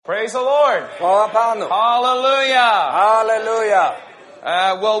Praise the Lord. Chwała Panu. Hallelujah. Hallelujah.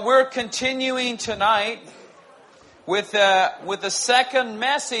 Well, we're continuing tonight with the second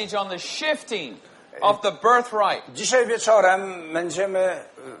message on the shifting of the birthright. Dzisiaj wieczorem będziemy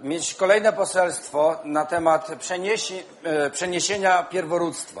mieć kolejne poselstwo na temat przeniesienia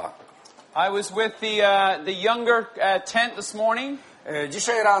pierworództwa. I was with the younger tent this morning.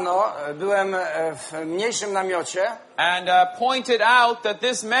 Dzisiaj rano byłem w mniejszym namiocie and pointed out that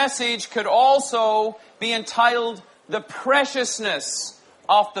this message could also be entitled The Preciousness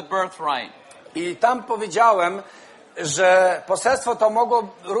of the Birthright. I tam powiedziałem, że poselstwo to mogło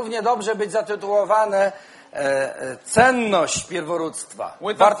równie dobrze być zatytułowane cenność pierworództwa,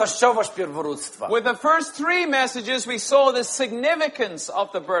 wartościowość pierworództwa. With the first three messages we saw the significance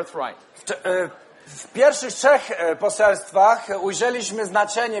of the birthright. W pierwszych trzech poselstwach ujrzeliśmy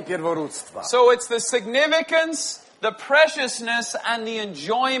znaczenie pierworództwa. So it's the significance, the preciousness and the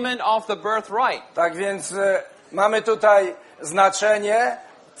enjoyment of the birthright. Tak więc mamy tutaj znaczenie,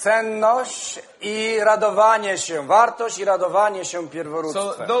 cenność i radowanie się, wartość i radowanie się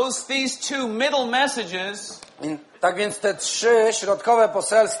pierworództwem. So these two middle messages, tak więc te trzy środkowe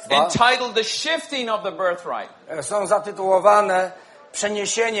poselstwa entitled The Shifting of the Birthright, są zatytułowane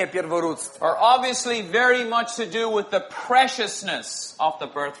Przeniesienie pierworództwa. are obviously very much to do with the preciousness of the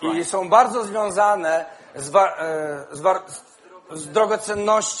birthright. I są bardzo związane z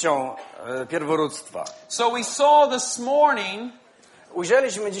drogocennością pierworództwa. So we saw this morning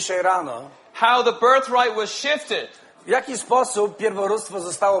Ujrzeliśmy dzisiaj rano, how the birthright was shifted w jaki sposób pierworództwo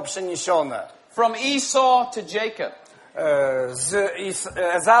zostało przeniesione from Esau to Jacob, z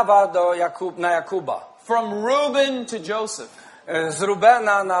Ezawa na Jakuba, from Reuben to Joseph. Z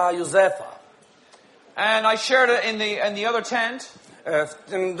Rubena na Józefa. And I shared it in the other tent. W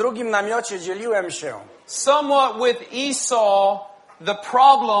tym drugim namiocie dzieliłem się. Somewhat with Esau, the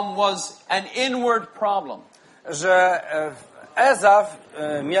problem was an inward problem. Że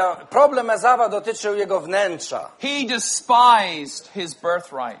problem Ezawa dotyczył jego wnętrza. He despised his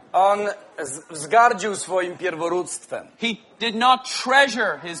birthright. On wzgardził swoim pierworództwem. He did not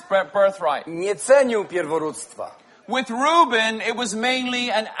treasure his birthright. Nie cenił pierworództwa. With Reuben, it was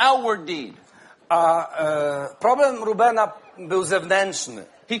mainly an outward deed. A problem Rubena był zewnętrzny.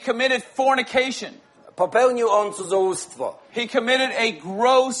 He committed fornication. Popełnił on cudzołóstwo. He committed a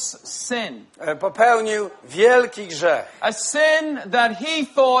gross sin. Popełnił wielki grzech. A sin that he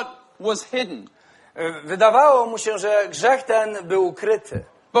thought was hidden. Wydawało mu się, że grzech ten był ukryty.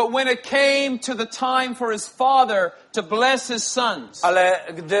 But when it came to the time for his father to bless his sons, ale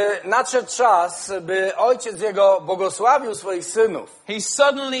gdy nadszedł czas, by ojciec jego błogosławił swoich synów, he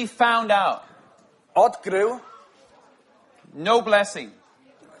suddenly found out, odkrył, no blessing,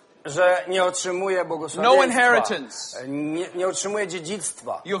 że nie otrzymuje błogosławieństwa, no inheritance, nie otrzymuje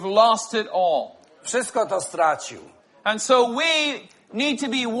dziedzictwa. You've lost it all. Wszystko to stracił. And so we need to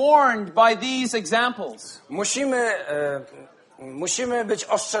be warned by these examples. Musimy być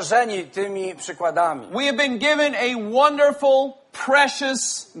ostrzeżeni tymi przykładami. We have been given a wonderful,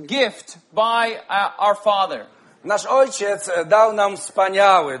 precious gift by our Father. Nasz Ojciec dał nam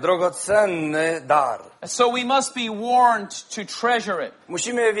wspaniały, drogocenny dar. So we must be warned to treasure it.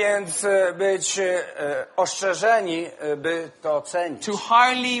 Musimy więc być ostrzeżeni, by to cenić. To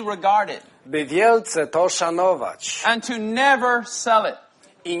highly regard it. By wielce to szanować. And to never sell it.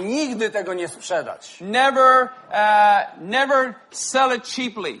 I nigdy tego nie sprzedać. Never sell it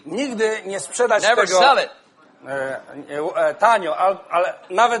cheaply. Nigdy nie sprzedać never tego sell it. Tanio, ale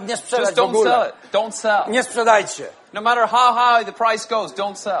nawet nie sprzedać Just w ogóle. sell it. Don't sell. Nie sprzedajcie. No matter how high the price goes,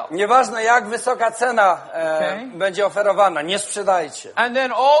 don't sell. Nieważne jak wysoka cena będzie oferowana, nie sprzedajcie. And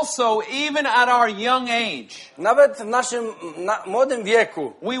then also, even at our young age, nawet w naszym młodym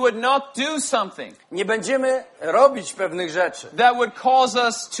wieku, we would not do something nie będziemy robić pewnych rzeczy, that would cause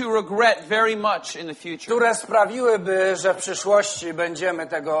us to regret very much in the future. które sprawiłyby, że w przyszłości będziemy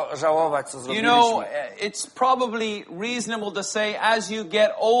tego żałować, co zrobiliśmy. You know, it's probably reasonable to say as you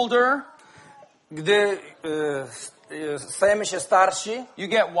get older, gdy stajemy się starsi, you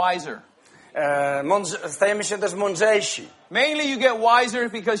get wiser. Stajemy się też mądrzejsi. Mainly you get wiser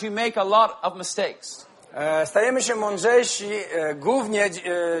because you make a lot of mistakes. Stajemy się mądrzejsi głównie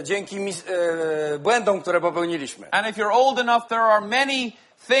dzięki błędom, które popełniliśmy. And if you're old enough, there are many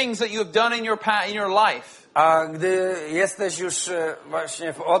things that you have done in your life. A gdy jesteś już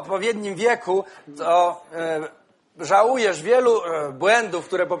właśnie w odpowiednim wieku, to żałujesz wielu błędów,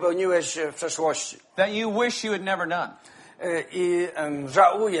 które popełniłeś w przeszłości. That you wish you had never done. I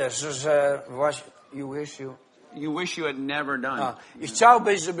żałujesz, że właśnie you wish you had never done. I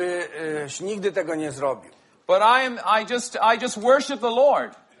chciałbyś, żebyś nigdy tego nie zrobił. But I just worship the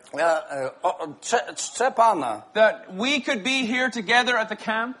Lord. Czczę Pana, that we could be here together at the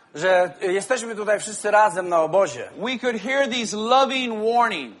camp. że jesteśmy tutaj wszyscy razem na obozie We could hear these loving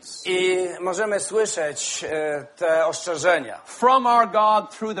warnings i możemy słyszeć te ostrzeżenia from our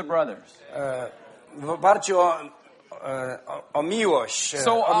God through the brothers. w oparciu o miłość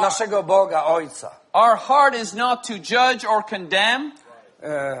So, od naszego Boga, Ojca. Our heart is not to judge or condemn,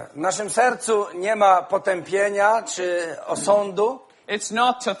 W naszym sercu nie ma potępienia czy osądu. it's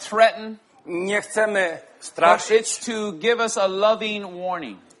not to threaten, Nie chcemy but straszyć, it's to give us a loving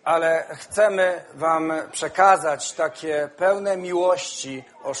warning. ale chcemy wam przekazać takie pełne miłości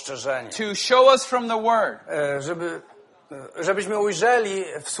ostrzeżenie. To show us from the Word Żebyśmy ujrzeli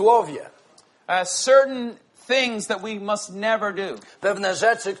w Słowie certain things that we must never do. pewne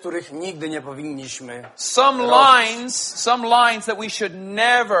rzeczy, których nigdy nie powinniśmy. Some lines that we should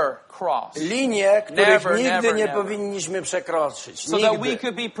never cross, Linie, których Never, nigdy never, nie never. powinniśmy przekroczyć. so that we Nigdy.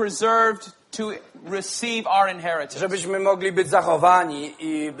 could be preserved to receive our inheritance. Żebyśmy mogli być zachowani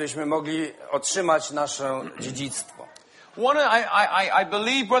i byśmy mogli otrzymać nasze dziedzictwo. I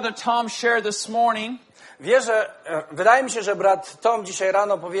believe Brother Tom shared this morning Wydaje mi się, że brat Tom dzisiaj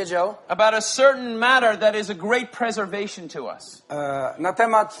rano powiedział about a certain matter that is a great preservation to us. na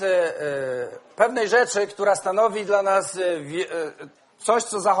temat pewnej rzeczy, która stanowi dla nas coś,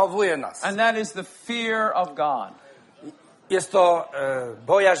 co zachowuje nas. And that is the fear of God. Jest to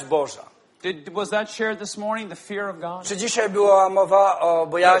bojaźń Boża. Was that shared this morning, the fear of God? Czy dzisiaj była mowa o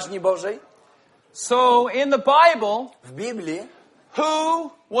bojaźni Bożej? So in the Bible, W Biblii who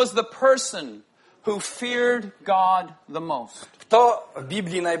was the person who feared God the most? kto w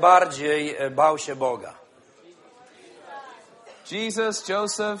Biblii najbardziej bał się Boga? Jesus,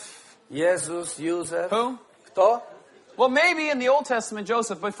 Joseph, Jezus, Józef. who? Kto? Well, maybe in the Old Testament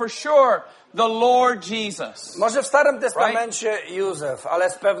Joseph, but for sure the Lord Jesus. Może w Starym Testamencie Józef, ale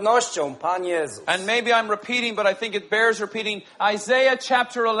z pewnością Pan Jezus. And maybe I'm repeating, but I think it bears repeating. Isaiah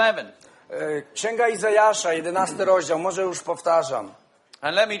chapter 11. Księga Izajasza, 11 rozdział, może już powtarzam.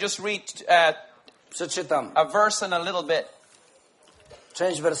 And let me just read Przeczytam a verse in a little bit.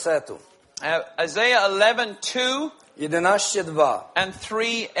 część wersetu. Isaiah 11:2 11:2 and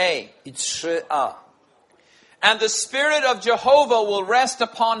 3a. i 3a. And the Spirit of Jehovah will rest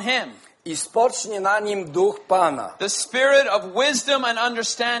upon him, I spocznie na nim duch Pana, the Spirit of wisdom and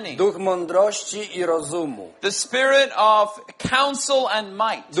understanding, duch mądrości i rozumu, the Spirit of counsel and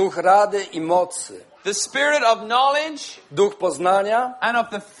might, duch rady i mocy, the Spirit of knowledge duch poznania and of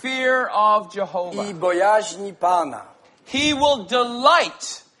the fear of Jehovah. i bojaźni Pana. He will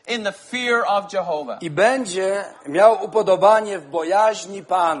delight in the fear of Jehovah. I będzie miał upodobanie w bojaźni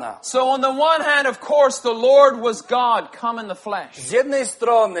Pana. So on the one hand, of course, the Lord was God come in the flesh. Z jednej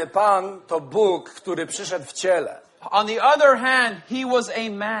strony Pan to Bóg, który przyszedł w ciele. On the other hand, he was a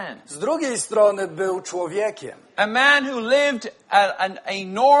man. Z drugiej strony był człowiekiem. A man who lived a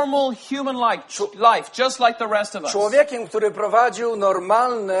normal human life, just like the rest of us. Człowiekiem, który prowadził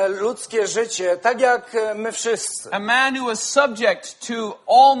normalne ludzkie życie, tak jak my wszyscy. A man who was subject to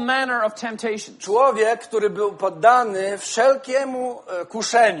all manner of temptations. Człowiek, który był poddany wszelkiemu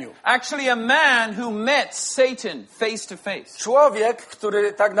kuszeniu. Actually, a man who met Satan face to face. Człowiek,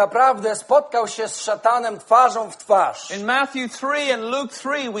 który tak naprawdę spotkał się z szatanem twarzą w twarz. In Matthew 3 and Luke 3,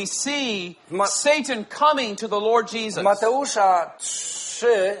 we see Satan coming to the Lord Jesus. Mateusza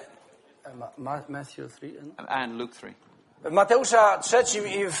 3, Matthew 3 And Luke 3. w Mateusza 3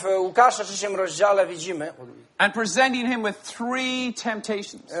 i w Łukasza 3 rozdziale widzimy, And presenting him with 3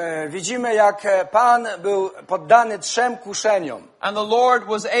 temptations. widzimy jak Pan był poddany 3 kuszeniom. And the Lord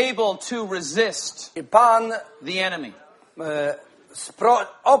was able to resist I Pan the enemy.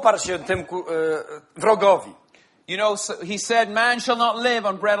 oparł się tym wrogowi. You know, so he said, man shall not live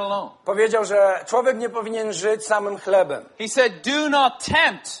on bread alone. Powiedział, że człowiek nie powinien żyć samym chlebem. He said, do not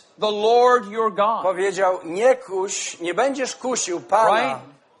tempt the Lord your God. Powiedział, nie będziesz kusił Pana, Right?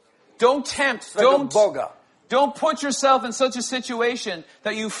 Don't tempt, swego Boga. don't put yourself in such a situation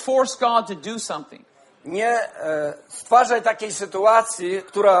that you force God to do something. Nie stwarzaj takiej sytuacji,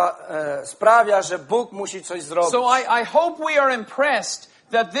 która sprawia, że Bóg musi coś zrobić. So I hope we are impressed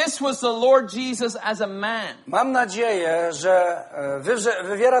that this was the Lord Jesus as a man. Mam nadzieję, że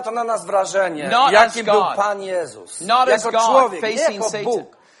wywiera to na nas wrażenie, Not jakim as był God. Pan Jezus. Not as Jako God człowiek, nie facing jako Satan.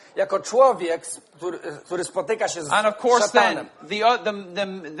 Bóg. Jako człowiek, który spotyka się z And of course szatanem.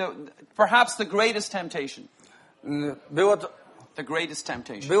 then, perhaps the greatest temptation.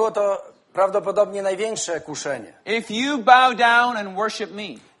 Było to prawdopodobnie największe kuszenie. If you bow down and worship me,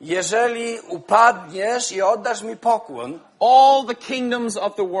 jeżeli upadniesz i oddasz mi pokłon, all the kingdoms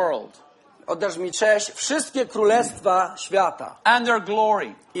of the world oddasz mi cześć, wszystkie królestwa świata and their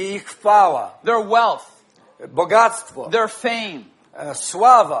glory, i ich chwała, their wealth, bogactwo, their fame.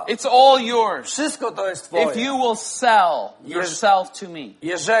 sława. It's all yours. Wszystko to jest If Twoje. you will sell yourself to me.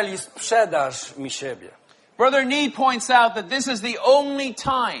 Jeżeli sprzedasz mi siebie. Brother Need points out that this is the only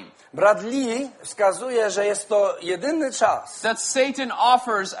time Brat Lee wskazuje, że jest to jedyny czas, that Satan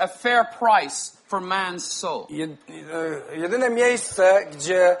offers a fair price for man's soul. jedyne miejsce,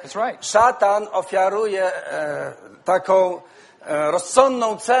 gdzie That's right. szatan ofiaruje taką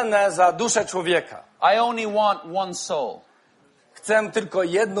rozsądną cenę za duszę człowieka. I only want one soul. Chcę tylko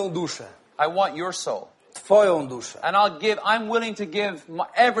jedną duszę, I want your soul. Twoją duszę. And I'm willing to give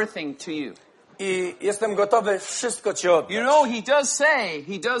everything to you. I jestem gotowy wszystko Ci oddać. You know, he does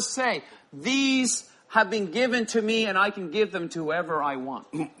say, these have been given to me and I can give them to whoever I want.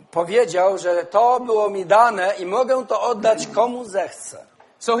 Powiedział, że to było mi dane i mogę to oddać komu zechcę.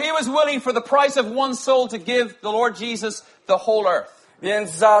 So he was willing for the price of one soul to give the Lord Jesus the whole earth.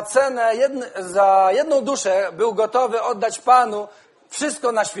 Więc za cenę, za jedną duszę był gotowy oddać Panu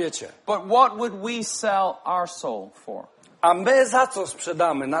wszystko na świecie. But what would we sell our soul for? A my za co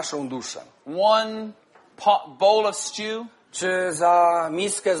sprzedamy naszą duszę? One bowl of stew? Czy za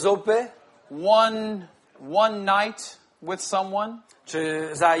miskę zupy? One night with someone? Czy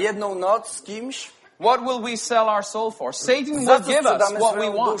za jedną noc z kimś? What will we sell our soul for? Satan Za will co give us sprzedamy what we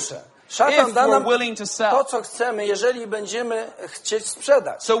swoją want. duszę? Szatan If da nam we're willing to to, sell. co chcemy, jeżeli będziemy chcieć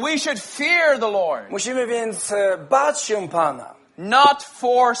sprzedać. So we should fear the Lord. Musimy więc bać się Pana. Not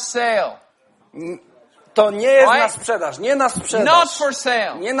for sale. To nie jest Right? na sprzedaż, nie na sprzedaż. Not for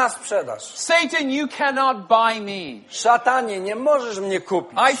sale. Nie na sprzedaż. Satan, you cannot buy me. Szatanie, nie możesz mnie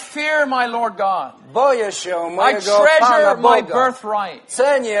kupić. I fear my Lord God. Boję się I mojego Pana treasure my Boga. birthright.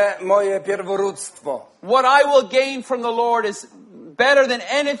 Cenię moje pierworództwo. What I will gain from the Lord is better than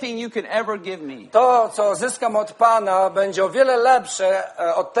anything you can ever give me. To, co zyskam od Pana, będzie o wiele lepsze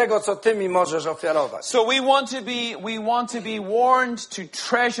od tego, co Ty mi możesz ofiarować. So we want to be warned to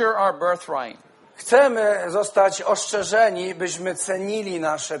treasure our birthright. Chcemy zostać ostrzeżeni, byśmy cenili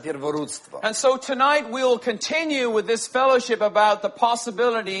nasze pierworództwo. And so tonight we will continue with this fellowship about the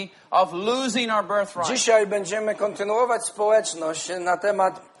possibility of losing our birthright. Dzisiaj będziemy kontynuować społeczność na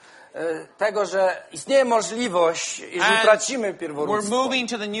temat tego, że istnieje możliwość, iż And utracimy we're pierworództwo. moving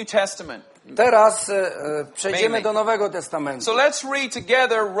to the New Testament. Teraz przejdziemy Mainly. do Nowego Testamentu. So let's read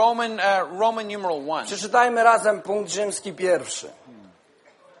together Roman numeral 1. Przeczytajmy razem punkt rzymski 1.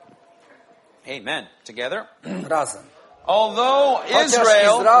 Amen. Together. Razem. Although Chociaż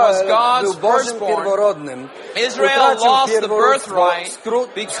Israel was Izrael God's był Bożym firstborn, pierworodnym, Israel utracił lost the pierworództwo birthright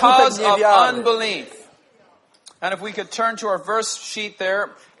because wskutek of niewiary. unbelief. And if we could turn to our verse sheet there,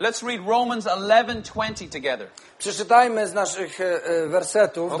 let's read Romans 11:20 together. Przeczytajmy z naszych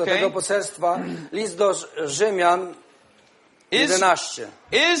wersetów do Okay. tego poselstwa list do Rzymian 11,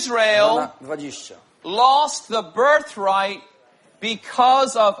 Israel 20. lost the birthright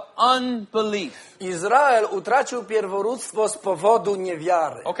because of unbelief. Izrael utracił pierworództwo z powodu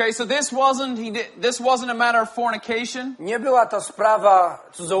niewiary. Okay, so this wasn't a matter of fornication. Nie była to sprawa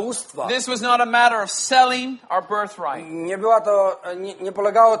cudzołóstwa. This was not a matter of selling our birthright. Nie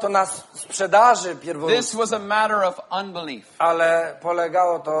polegało to na sprzedaży This pierworództwa, was a matter of unbelief. ale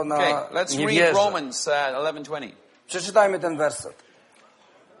polegało to na Okay, let's read niewierze. Romans 11:20. Przeczytajmy ten werset.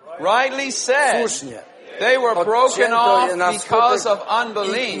 Rightly said, Słusznie. they were broken Odcięto je off na because skutek of ich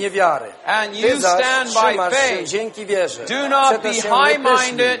unbelief. niewiary. And Ty you zaś stand by trzymasz się faith. dzięki wierze. Do not Przeto be się nie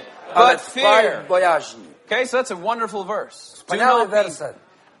high-minded, pysznij, ale but trwaj fear. w bojaźni. Okay, so that's a wonderful verse. Wspaniały werset.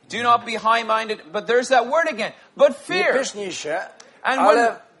 Do not be high-minded, but there's that word again. But Nie fear. pysznij się, And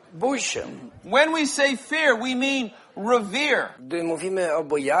ale bój się. When we say fear, we mean revere. Gdy mówimy o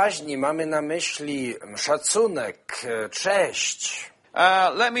bojaźni, mamy na myśli szacunek, cześć.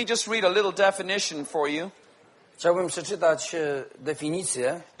 Let me just read a little definition for you. Chciałbym przeczytać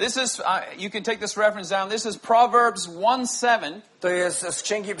definicję. This is, you can take this reference down. This is Proverbs 1:7. To jest z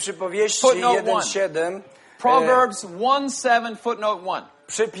Księgi Przypowieści Footnote 1:7. Proverbs 1:7, footnote 1.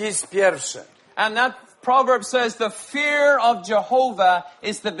 Przypis pierwszy. And that proverb says, the fear of Jehovah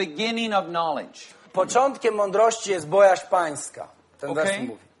is the beginning of knowledge. Początkiem mądrości jest bojaźń pańska. Ten wers Okay?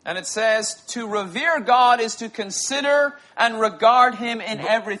 mówi. And it says, to revere God is to consider and regard Him in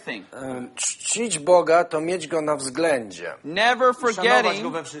everything. Czcić Boga to mieć Go na względzie. Never Szanować forgetting Go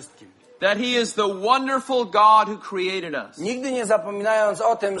we wszystkim. that He is the wonderful God who created us. Nigdy nie zapominając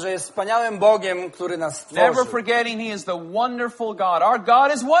o tym, że jest wspaniałym Bogiem, który nas Never stworzył. forgetting He is the wonderful God. Our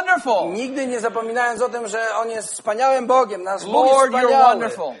God is wonderful. Nigdy nie zapominając o tym, że On jest wspaniałym Bogiem. Nasz Bóg Lord, jest you're wspaniały.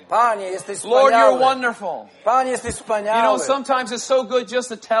 wonderful. Panie, jesteś Lord, you're wspaniały. wonderful. Panie, jesteś You know, wspaniały. sometimes it's so good just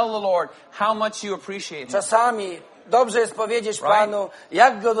to tell the Lord how much you appreciate Him. Czasami dobrze jest powiedzieć Right? Panu,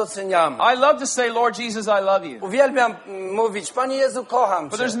 jak Go doceniamy. I love to say, Lord Jesus, I love you. Uwielbiam mówić, Panie Jezu, kocham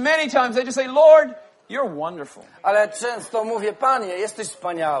But Cię. there's many times I just say, Lord, you're wonderful. Ale często mówię, Panie, jesteś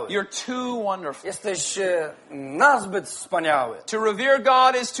wspaniały. You're too wonderful. Jesteś nazbyt wspaniały. To revere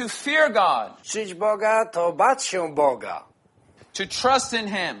God is to fear God, Czcić Boga to bać się Boga. to trust in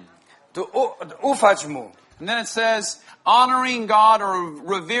Him. To ufać Mu. And then it says, honoring God or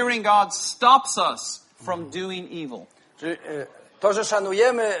revering God stops us from doing evil. To, że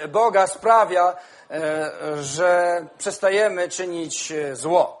szanujemy Boga, sprawia, że przestajemy czynić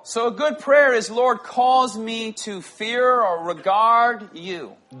zło. So a good prayer is, Lord, cause me to fear or regard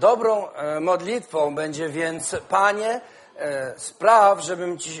you. Dobrą modlitwą będzie więc, Panie, spraw,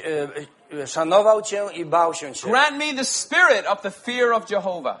 żebym szanował Cię i bał się Cię. Grant me the spirit of the fear of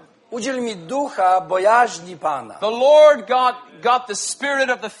Jehovah. Udziel mi ducha bojaźni Pana. The Lord got the spirit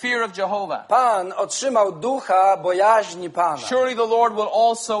of the fear of Jehovah. Pan otrzymał ducha bojaźni Pana. Surely the Lord will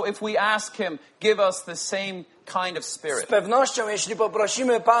also, if we ask Him, give us the same kind of Z spirit. pewnością, jeśli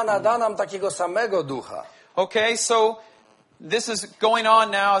poprosimy Pana, da nam takiego samego ducha. Okay, so this is going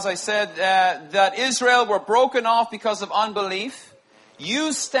on now, as I said, that Israel were broken off because of unbelief.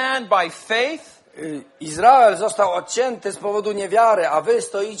 You stand by faith. Izrael został odcięty z powodu niewiary, a wy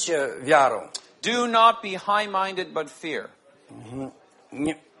stoicie wiarą. Do not be high-minded, but fear.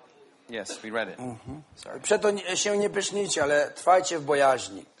 Nie, Yes, we read it. Sorry. przeto się nie pysznijcie, ale trwajcie w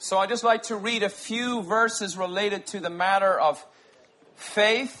bojaźni. So I just like to read a few verses related to the matter of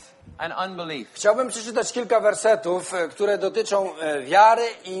faith and unbelief. Chciałbym przeczytać kilka wersetów, które dotyczą wiary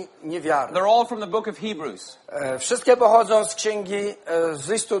i niewiary. They're all from the book of Hebrews. Wszystkie pochodzą z księgi, z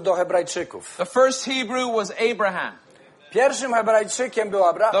listu do Hebrajczyków. The first Hebrew was Abraham, Pierwszym Hebrajczykiem był the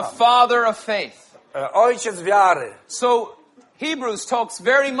Abraham, father of faith. ojciec wiary. So Hebrews talks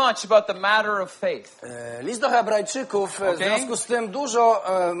very much about the matter of faith. List do Hebrajczyków w związku z tym dużo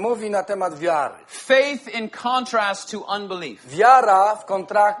mówi na temat wiary. Faith in contrast to unbelief. Wiara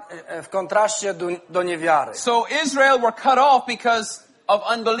w kontraście do niewiary. So Israel were cut off because of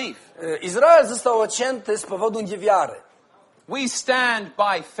unbelief. Izrael został odcięty z powodu niewiary, We stand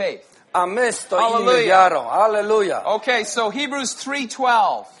by faith. a my stoimy Hallelujah. wiarą. Alleluja. Okay, so Hebrews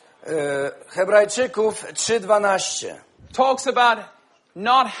 3:12 Hebrajczyków 3:12 talks about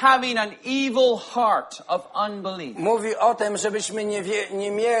not having an evil heart of unbelief. mówi o tym, żebyśmy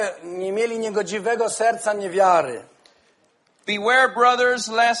nie mieli niegodziwego serca niewiary. Beware, brothers,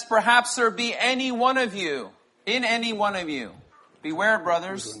 lest perhaps there be any one of you, in any one of you. Beware,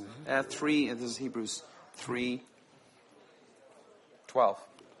 brothers. 3, this is Hebrews 3:12.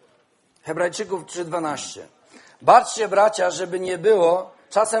 Hebrajczyków 3:12. Baczcie, bracia, żeby nie było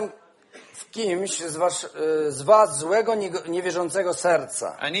czasem w kimś z was złego, niewierzącego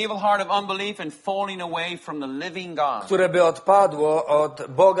serca, An evil heart of unbelief and falling away from the living God. które by odpadło od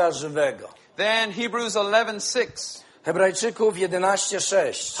Boga żywego. Then Hebrews 11:6. Hebrajczyków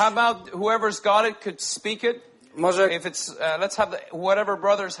 11:6. How about whoever's got it could speak it? Może If it's, let's have whatever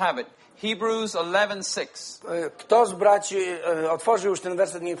brothers have it. Hebrews 11:6. kto z braci otworzył już ten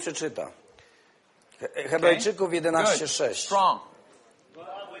werset, niech przeczyta. Hebrajczyków Good. 11:6. Strong. But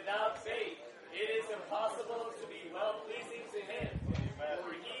without faith, it is impossible to be well pleasing to Him.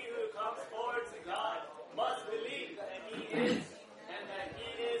 For he who comes forward to God must believe that He is, and that He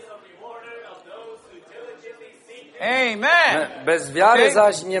is a rewarder of those who diligently seek Him. Amen. Bez wiary Okay.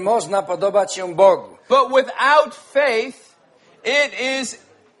 zaś nie można podobać się Bogu. But without faith, it is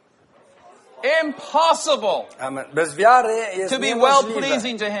impossible Amen. Bez wiary jest to be well niemożliwe,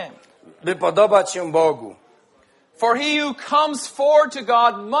 pleasing to Him. by podobać się Bogu. For he who comes forward to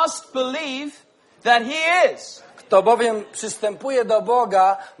God must believe that He is, Kto bowiem przystępuje do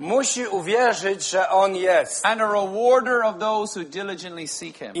Boga, musi uwierzyć, że On jest and a rewarder of those who diligently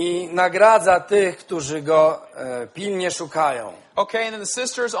seek Him. i nagradza tych, którzy Go pilnie szukają. Okay, and then the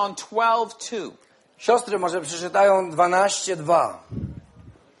sisters on 12:2. Siostry może przeczytają 12:2.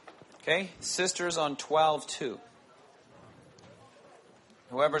 Okay, sisters on 12:2.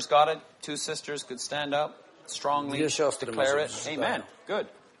 Whoever's got it, 2 sisters could stand up strongly, Dwie siostry declare może it. przeczytają. Amen. Good.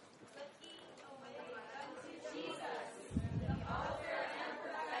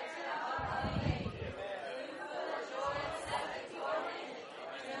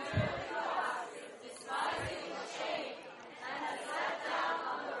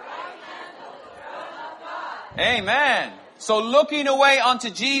 Amen. So looking away unto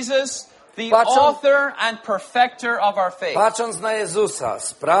Jesus, the Patrząc- author and perfecter of our faith. Patrząc na Jezusa,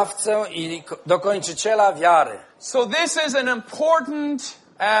 sprawcę i dokończyciela wiary. So this is an important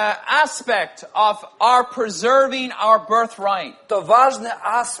aspect of our preserving our birthright. To ważny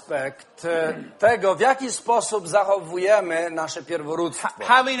aspekt tego, w jaki sposób zachowujemy nasze pierworództwo.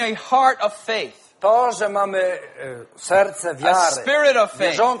 Having a heart of faith. To, że mamy serce wiary, spirit of faith.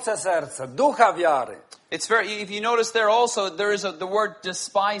 wierzące serce, ducha wiary. It's very, if you notice there also, there is the word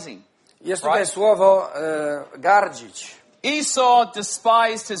despising. Jest tutaj Right. słowo gardzić. Esau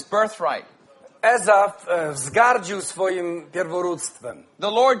despised his birthright. Ezaf wzgardził swoim pierworództwem.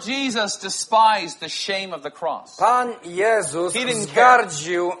 The Lord Jesus despised the shame of the cross. Pan Jezus He didn't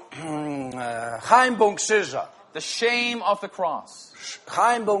wzgardził hańbą krzyża. The shame of the cross.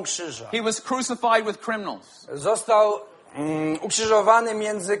 Hańbą krzyża. He was crucified with criminals. Został ukrzyżowany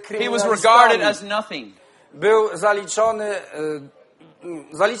między He was regarded kryminalistami. as nothing. Był zaliczony,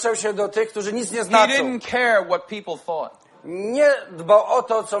 zaliczał się do tych, którzy nic nie He znaczą. didn't care what people thought. Nie dbał o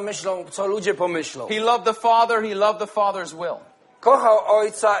to, co myślą, co ludzie pomyślą. He loved the Father. He loved the Father's will. Kochał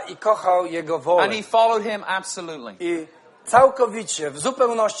Ojca i kochał Jego wolę. And he followed him absolutely. I całkowicie, w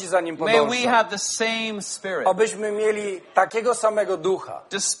zupełności za Nim May we podążał. have the same spirit. Abyśmy mieli takiego samego ducha,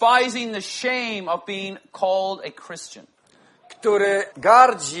 Despising the shame of being called a Christian. który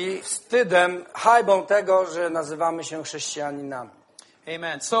gardzi wstydem, hańbą tego, że nazywamy się chrześcijaninami.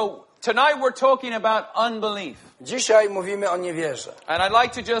 Amen. So tonight we're talking about unbelief. Dzisiaj mówimy o niewierze. And I'd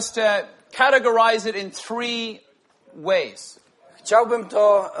like to just categorize it in 3 ways. Chciałbym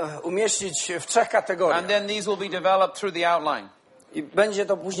to umieścić w 3 kategoriach. And then these will be developed through the outline. I będzie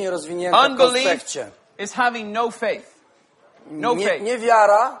to później rozwinięte w Unbelief konspekcie. is having no faith. No faith.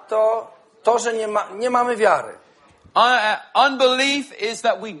 Niewiara to, że nie mamy wiary. Unbelief is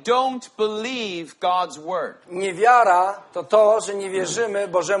that we don't believe God's word. Niewiara to, że nie wierzymy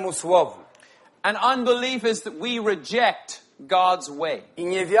Bożemu Słowu. And unbelief is that we reject God's way. I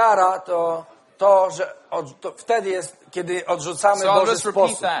niewiara to, że wtedy jest, kiedy odrzucamy So I'll Boży just repeat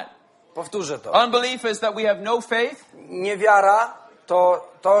sposób. that. Powtórzę to. Unbelief is that we have no faith. Niewiara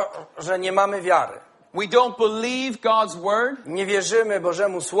to, że nie mamy wiary. We don't believe God's word. Nie wierzymy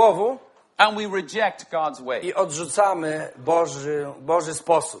Bożemu Słowu And we reject God's way. i odrzucamy Boży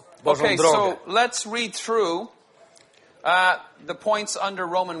sposób, Bożą Okay, drogę. so let's read through the points under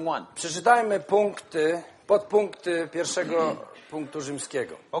Roman 1. Przeczytajmy podpunkty pierwszego punktu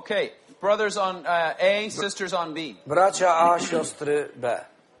rzymskiego. Okay, brothers on A, sisters on B. Bracia A, siostry B.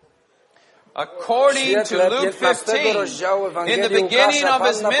 According to świetle Luke 15 15, rozdziału in the Ewangelii beginning Łukasza, of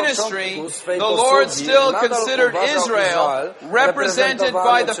his Pan na ministry, początku swej the Lord posługi still nadal considered uważał Israel, represented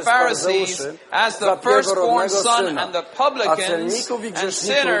by the Pharisees, as the firstborn son, and the publicans and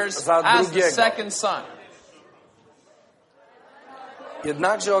sinners as the second son.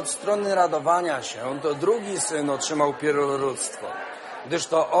 Jednakże od strony radowania się, to drugi syn otrzymał pierworództwo, gdyż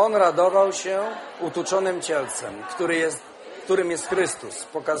to on radował się utuczonym cielcem, którym jest Chrystus.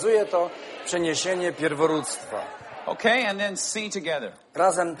 Pokazuje to przeniesienie pierworództwa. Okay, and then C together.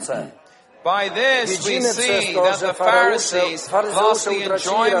 Razem C. By this we Widzimy przez see to, that że the Pharisees lost faryzeusze the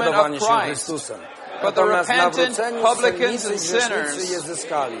utracili enjoyment radowanie of się Christ, Chrystusem. but the Natomiast repentant nawróceni publicans celnicy i and grzesznicy je sinners.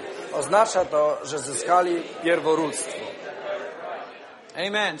 zyskali. Oznacza to, że zyskali pierworództwo.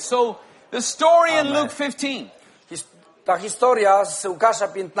 Amen. So the story in Amen. Luke 15. Ta historia z Łukasza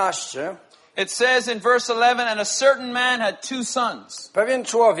 15. It says in verse 11, and a certain man had 2 sons. Pewien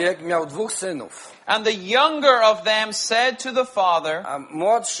człowiek miał 2 synów. And the younger of them said to the father, A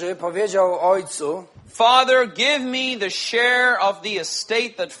młodszy powiedział ojcu: Father, give me the share of the estate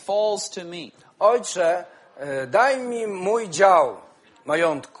that falls to me. Ojcze, daj mi mój dział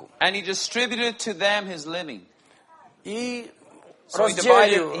majątku. And he distributed to them his living. I So he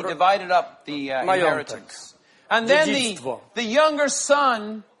rozdzielił divided up the majątek. inheritance. And then Dziedzictwo. the younger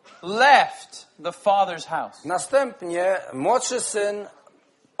son left the father's house. Następnie młodszy syn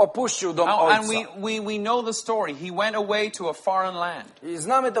opuścił dom And ojca. we know the story. He went away to a foreign land. I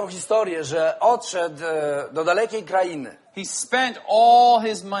znamy tę historię, że odszedł do dalekiej krainy He spent all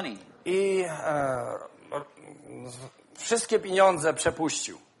his money i wszystkie pieniądze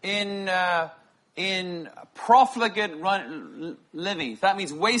przepuścił. In profligate living. That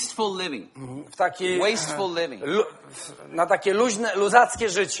means wasteful living. W taki, Wasteful living. Na takie luźne, luzackie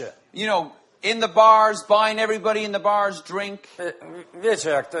życie. You know, in the bars, buying everybody in the bars drink. Wiecie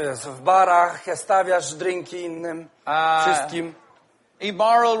jak to jest, w barach stawiasz drinki innym, wszystkim.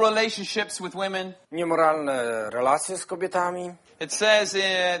 immoral relationships with women. niemoralne relacje z kobietami. It says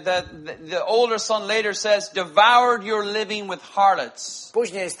that the older son later says, devoured your living with harlots.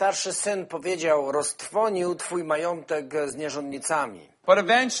 Później starszy syn powiedział, roztrwonił twój majątek z nierządnicami. But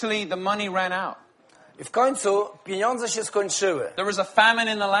eventually the money ran out. I w końcu pieniądze się skończyły. There was a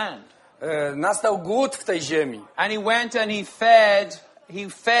famine in the land. Nastał głód w tej ziemi. And he went and he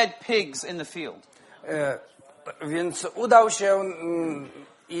fed pigs in the field. Więc udał się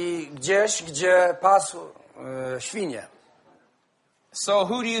i gdzieś, gdzie pasł świnie. So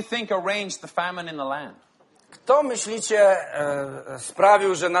who do you think arranged the famine in the land? Kto, myślicie,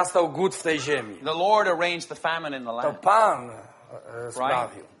 sprawił, że nastał głód w tej ziemi? The Lord arranged the famine in the To land. Pan Right?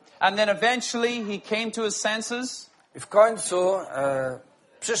 sprawił. And then eventually he came to his senses I w końcu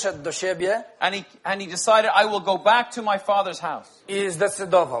przyszedł do siebie and he decided, I will go back to my father's house. i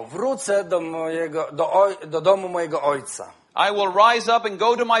zdecydował, wrócę do domu mojego ojca. I will rise up and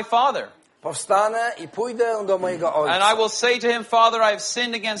go to my father. Powstanę i pójdę do mojego And I ojca. will say to him, Father, I have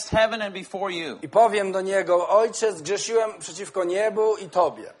sinned against heaven and before you. I powiem do niego, ojcze, zgrzeszyłem przeciwko niebu i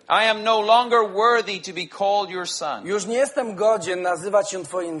tobie. I am no longer worthy to be called your son. Już nie jestem godzien nazywać się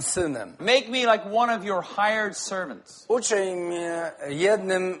twoim synem. Make me like one of your hired servants. Uczyń mnie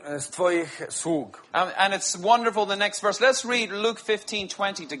jednym z twoich sług. And it's wonderful, the next verse. Let's read Luke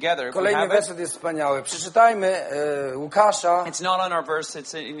 15:20 together. If we Kolejny have it. werset jest wspaniały. Przeczytajmy Łukasza It's not on our verse,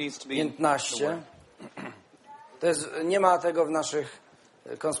 it needs to be in the 15. Word. Nie ma tego w naszych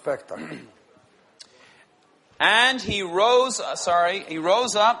konspektach. And he rose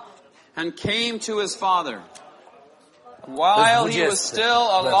up and came to his father. While he was still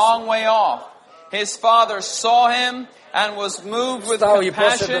a long way off, his father saw him and was moved with Wstał i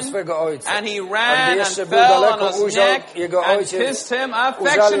poszedł do compassion, swego ojca. and he A gdy ran and jeszcze był fell on daleko, his ujrzał neck jego and ojciec, kissed him użalił się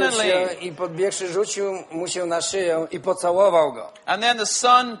affectionately. i podbiegłszy rzucił mu się na szyję i pocałował go. And then the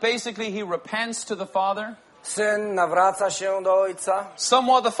son, basically, he repents to the father. Syn nawraca się do ojca.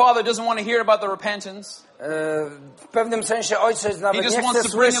 Somewhat the father doesn't want to hear about the repentance. W pewnym sensie ojciec nawet just nie wants chce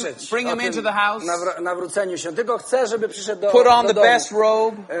to bring him- słyszeć bring him o into tym the house. nawróceniu się, tylko chce, żeby przyszedł Put on do the domu. best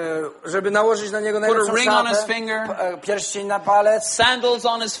robe, Żeby nałożyć na niego put a najlepszą ring on his szatę, finger, pierścień na palec, sandals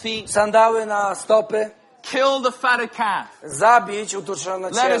on his feet, sandały na stopy, kill the fatted calf. zabić utuczone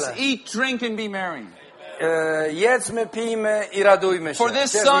Let us ciele. eat, drink, and be merry. Jedzmy, pijmy i radujmy się. For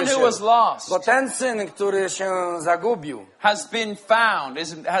this Cieszmy son się. who was lost Bo ten syn, który się zagubił, has been found,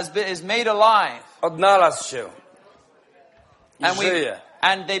 is made alive. odnalazł się i And żyje.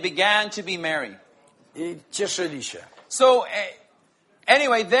 and they began to be merry. I cieszyli się. So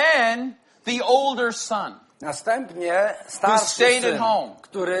anyway, then the older son, Następnie Who starszy stayed at syn, home.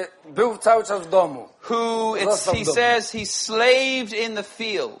 który był cały czas w domu, who Został he w domu. says he slaved in the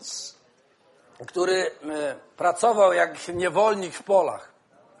fields. który pracował jak niewolnik w polach.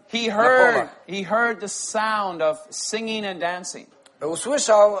 He heard the sound of singing and dancing.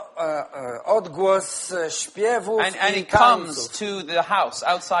 Usłyszał odgłos śpiewów And i he comes tańców. to the house,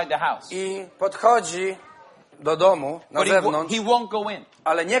 outside the house. I podchodzi do domu na But zewnątrz, he won't go in.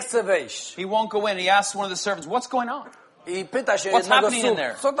 ale nie chce wejść. He won't go in. He asks one of the servants, what's going on? I pyta się What's jednego happening in sług,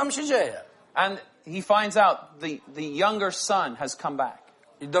 there? co tam się dzieje? And he finds out the younger son has come back.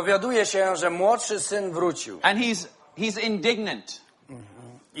 I dowiaduje się, że młodszy syn wrócił. And he's indignant.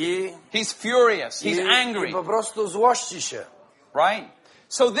 I He's furious. He's i angry. po prostu złości się. Right?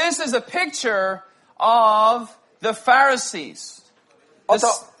 So this is a picture of the Pharisees. Oto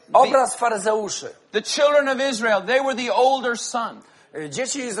obraz faryzeuszy. The children of Israel, they were the older son.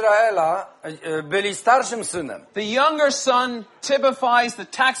 Dzieci Izraela byli starszym synem. The younger son typifies the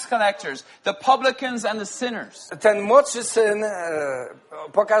tax collectors, the publicans and the sinners. Ten młodszy syn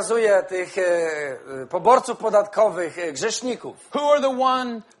pokazuje tych poborców podatkowych, grzeszników. Who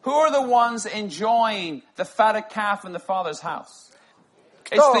are the ones enjoying the fatted calf in the father's house?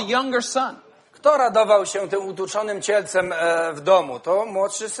 It's the younger son. Kto radował się tym utuczonym cielcem w domu? To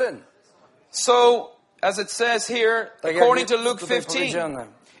młodszy syn. So, as it says here, Tak jak according to jest Luke tutaj 15, powiedziane.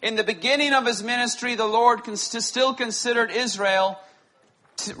 in the beginning of his ministry, the Lord still considered Israel,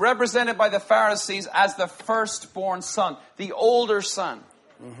 represented by the Pharisees, as the firstborn son, the older son.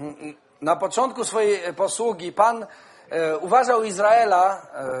 Na początku swojej posługi Pan uważał Izraela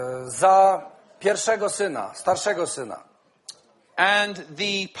za pierwszego syna, starszego syna. And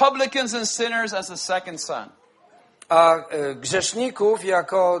the publicans and sinners as the second son. A grzeszników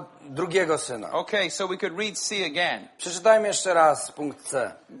jako drugiego syna. Okay, so we could read C again. Przeczytajmy jeszcze raz punkt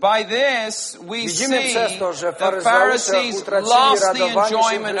C. By this we Widzimy see przez to, że the Pharisees utracili lost the radowanie się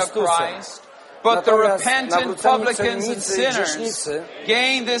enjoyment of Chrystusem. Christ, but the Natomiast repentant nawróceni publicans and celnicy i sinners grzesznicy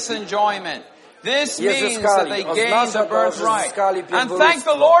gained this enjoyment. This je means that zyskali. they gained Oznacza the to, że birthright. zyskali And thank the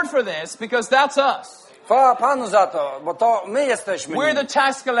pierworództwo. Lord for this, because that's us. Chwała Panu za to, bo to my jesteśmy We're the nimi.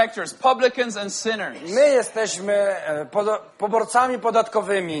 tax collectors, publicans and sinners. My jesteśmy poborcami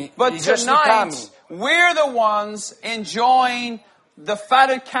podatkowymi But i grzesznikami. tonight, we're the ones enjoying the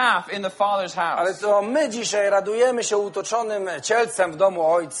fatted calf in the Father's Ale house. to my dzisiaj radujemy się utoczonym cielcem w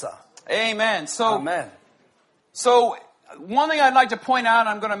domu Ojca. Amen. Amen. So one thing I'd like to point out,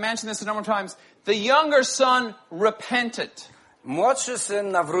 I'm going to mention this a number of times, the younger son repented. Młodszy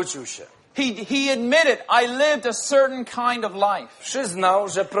syn nawrócił się. He admitted, I lived a certain kind of life. Przyznał,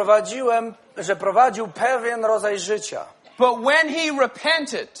 że prowadził pewien rodzaj życia. But when he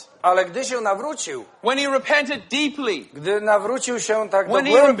repented, Ale gdy się nawrócił, when he repented deeply, gdy nawrócił się tak when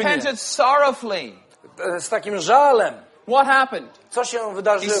he dogłębnie, repented sorrowfully, z takim żalem, what happened? co się He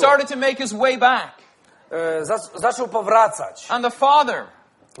wydarzyło? started to make his way back. Zaczął powracać. And the father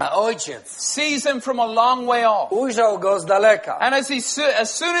A ojciec sees him from a long way off. ujrzał go z daleka. And as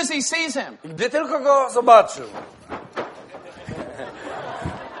soon as he sees him, I gdy tylko go zobaczył,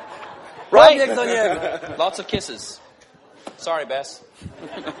 right? pobiegł do niego. Lots of kisses. Sorry, Bess.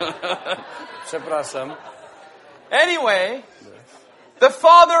 Przepraszam. Anyway, the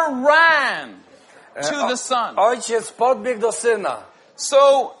father ran to the son. Ojciec podbiegł do syna.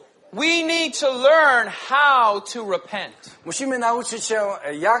 So we need to learn how to repent. Musimy nauczyć się,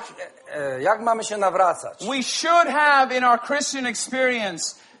 jak mamy się nawracać. We should have in our Christian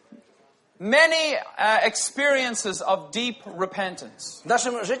experience many experiences of deep repentance. W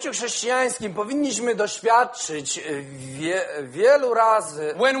naszym życiu chrześcijańskim powinniśmy doświadczyć wielu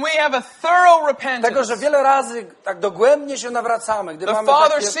razy When we have a thorough tego, repentance, że wiele razy tak dogłębnie się nawracamy, gdy the mamy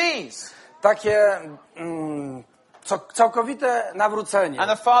Father sees, takie całkowite nawrócenie. and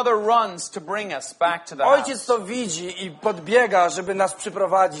the Father runs to bring us back to the Ojciec house. to widzi i podbiega, żeby nas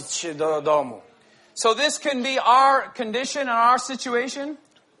przyprowadzić do domu. So this can be our condition and our situation,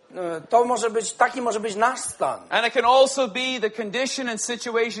 To taki może być nasz stan, and it can also be the condition and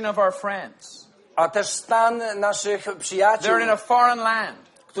situation of our friends. a też stan naszych przyjaciół, They're in a foreign land,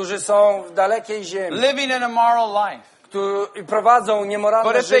 którzy są w dalekiej ziemi, living an immoral life. i prowadzą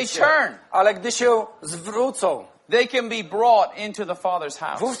niemoralne But if they życie. turn, Ale gdy się zwrócą, they can be brought into the Father's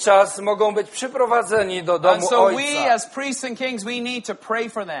house. wówczas mogą być przyprowadzeni do And domu so we, Ojca. as priests and kings, we need to pray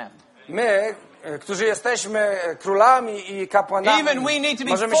for them. My, którzy jesteśmy królami i kapłanami, Even we need to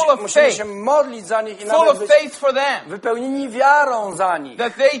be musimy faith. się modlić za nich i Full nawet of być faith for them, wypełnieni wiarą za nich,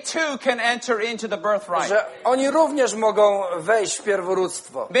 that they too can enter into the birthright. że oni również mogą wejść w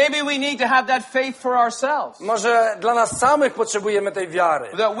pierworództwo. Maybe we need to have that faith for ourselves, Może dla nas samych potrzebujemy tej wiary,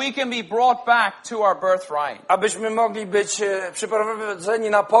 that we can be brought back to our birthright. abyśmy mogli być przyprowadzeni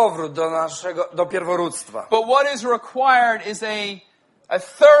na powrót do pierworództwa. But what is required is a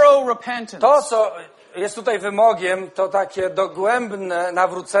thorough repentance, To, co jest tutaj wymogiem, to takie dogłębne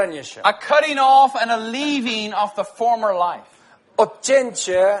nawrócenie się. a cutting off and a leaving of the former life,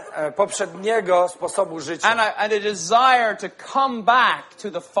 Odcięcie poprzedniego sposobu życia and a desire to come back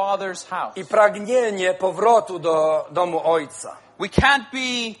to the Father's house. i pragnienie powrotu do domu Ojca. We can't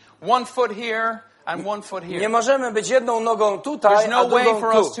be one foot here and one foot Nie here. możemy być jedną nogą tutaj, There's a no way drugą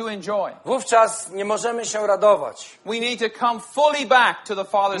for us tu. to enjoy. Wówczas nie możemy się radować. We need to come fully back to the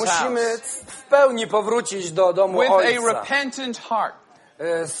Father's Musimy house w pełni powrócić do domu with a Ojca repentant heart,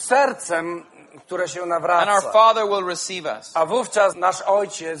 z sercem, które się and our nawraca. Father will receive us. A wówczas nasz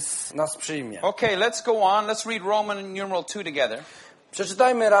Ojciec nas przyjmie. Okay, let's go on. Let's read Roman numeral 2 together.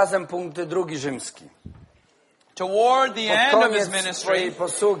 Przeczytajmy razem punkty 2 rzymski. Toward the Pod end of his koniec swojej ministry,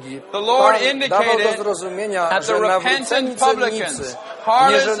 posługi the Lord Pan dawał do indicated zrozumienia, that że the nawróceni repentant celnicy, publicans,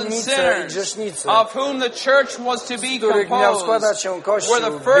 harlots and nierządnice i sinners, grzesznicy, of whom the church was to be z których miał składać composed, się Kościół,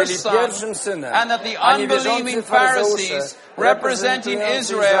 were the byli first son, pierwszym synem, and that the a niewierzący unbelieving faryzeusze, Pharisees, representing reprezentujący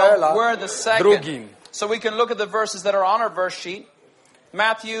Israel, Izraela, were the second. drugim. So we can look at the verses that are on our verse sheet.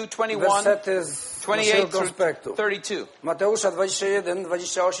 Matthew 21, Wersety z 28 naszego through konspektu. 32. Mateusza 21,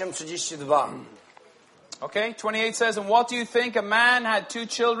 28, 32. Okay, 28 says, and what do you think? A man had 2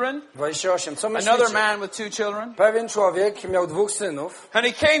 children, 28. Co another myślicie? man with 2 children. Pewien człowiek miał 2 synów. And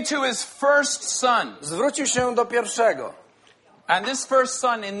he came to his first son. Zwrócił się do pierwszego. And this first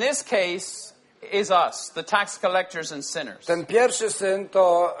son, in this case, is us, the tax collectors and sinners. Ten pierwszy syn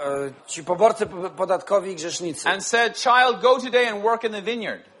to ci poborcy podatkowi i grzesznicy. And said, child, go today and work in the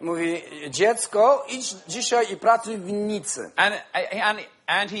vineyard. Mówi, dziecko, idź dzisiaj i pracuj w winnicy.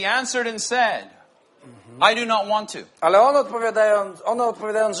 And he answered and said, I do not want to. Ale ono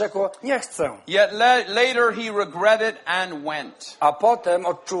odpowiadając rzekło, nie chcę. Yet later he regretted and went. A potem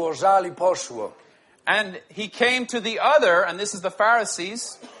odczuło żal i poszło. And he came to the other, and this is the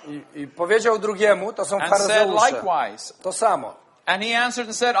Pharisees, I powiedział drugiemu, to są and said faryzeusze, likewise. to samo. And he answered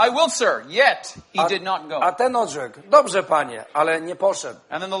and said, I will, sir. Yet he did not go. A ten odrzekł, dobrze panie, ale nie poszedł.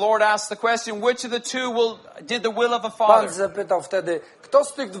 And then the Lord asked the question, which of the two did the will of the Pan Father? zapytał wtedy, kto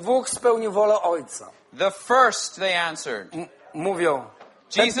z tych dwóch spełnił wolę Ojca? The first, they answered. Mówią,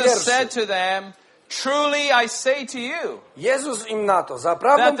 ten Jesus pierwszy. said to them, truly I say to you, Jezus im na to,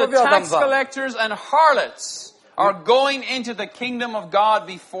 zaprawdę that the powiadam tax wam, collectors and harlots are going into the kingdom of God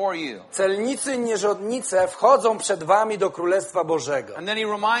before you. celnicy i nierządnice wchodzą przed wami do Królestwa Bożego. And then he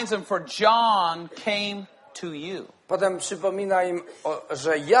reminds them, for John came to you. Potem przypomina im,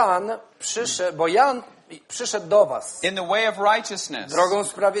 że Jan przyszedł, bo Jan przyszedł do was In the way of righteousness. drogą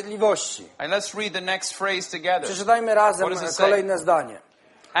sprawiedliwości. And let's read the next phrase together. Przeczytajmy razem What does it say? kolejne zdanie.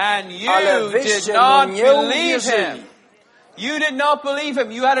 And Ale you wyście did not mu nie believe him. uwierzyli. You did not believe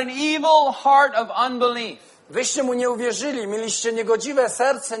him. You had an evil heart of unbelief. Wyście mu nie uwierzyli, mieliście niegodziwe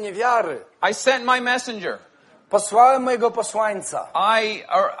serce niewiary. I sent my messenger. Posłałem mojego posłańca.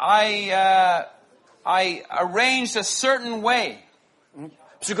 I arranged a certain way.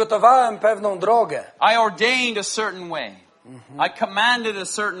 Przygotowałem pewną drogę. I ordained a certain way. I commanded a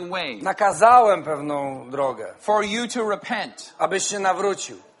certain way Nakazałem pewną drogę, for you to repent. abyś się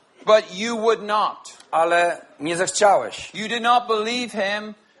nawrócił. But you would not. Ale nie zechciałeś. You did not believe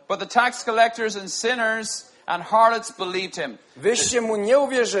him, but the tax collectors and sinners and harlots believed him. Wyście mu nie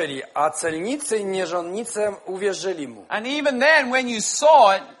uwierzyli, a celnicy i nierządnice uwierzyli mu. And even then, when you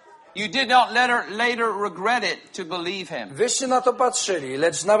saw it, you did not later regret it to believe him. Wyście na to patrzyli,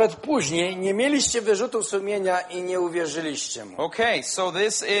 lecz nawet później nie mieliście wyrzutu sumienia i nie uwierzyliście mu. Okay, so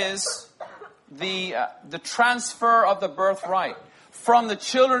this is the transfer of the birthright from the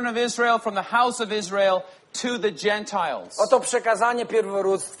children of Israel, from the house of Israel to the Gentiles. Oto przekazanie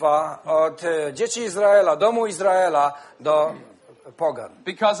pierworództwa od dzieci Izraela, domu Izraela do pogan.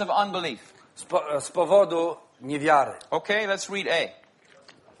 Because of unbelief. Z powodu niewiary. Okay, let's read A.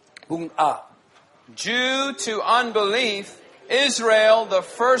 Punkt A. Due to unbelief, Israel, the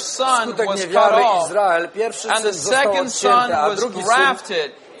first son, Wskutek was cut niewiary off, Izrael, pierwszy and syn the został second son odcięty, a was drugi syn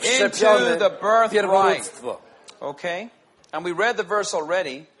grafted into wszczepiony the w birthright. pierworództwo. Okay, and we read the verse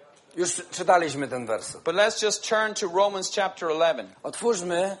already, Już czytaliśmy ten werset. but let's just turn to Romans chapter 11.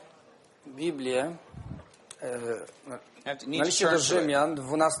 Otwórzmy Biblię na liście do Rzymian,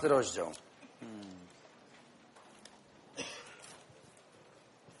 12 rozdział.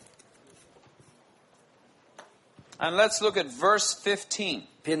 And let's look at verse 15.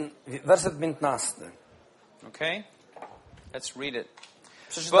 Werset 15. Okay? Let's read it.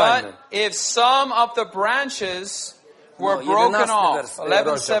 Przeczytajmy. But if some of the branches were No, broken 11 off, rozdział,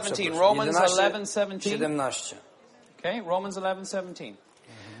 11:17, Romans 11, 11:17. 17. Okay, Romans 11:17.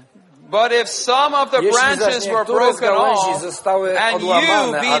 But if some of the Jeśli zaś branches were niektóre z broken gałęzi off, zostały and you,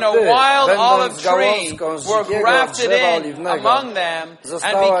 odłamane, being a a ty, wild olive będąc tree, gałązką z were dzikiego grafted drzewa in oliwnego, among them, and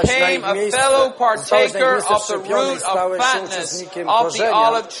zostałeś na became ich a miejsce, fellow zostałeś na ich partaker miejsce of the wszczepiony, root of stałeś się fatness uczestnikiem of the korzenia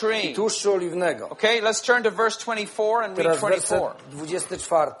olive i tree. tłuszczu oliwnego. Okay, let's turn to verse 24 and read Teraz werset 24.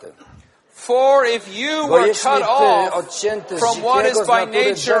 24. For if you Bo were jeśli cut ty, off odcięty z from what is dzikiego z by natury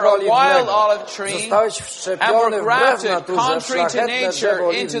nature drzewa a wild oliwnego, olive tree, zostałeś and wszczepiony were wbrew grafted naturze w contrary to szlachetne drzewo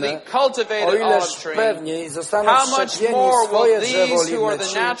nature into the oliwne, cultivated o olive ileż tree, pewniej zostaną how much wszczepieni more w swoje will drzewo these who are oliwne the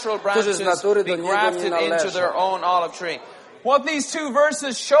ci, natural którzy z branches natury be do niego nie grafted into należą. their own olive tree? What these two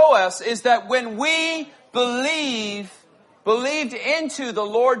verses show us is that when we believed into the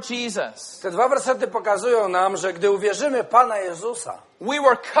Lord Jesus, Te dwa wersety pokazują nam, że gdy uwierzymy Pana Jezusa, we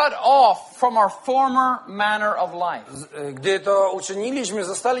were cut off from our former manner of life. gdy to uczyniliśmy,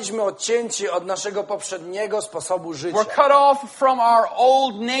 zostaliśmy odcięci od naszego poprzedniego sposobu życia. We're cut off from our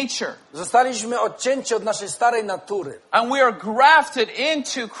old nature. Zostaliśmy odcięci od naszej starej natury. And we are grafted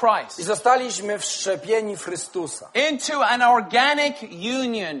into I Christ. zostaliśmy wszczepieni w Chrystusa. Into an organic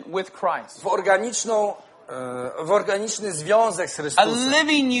union with Christ. W organiczny związek z A Chrystusem.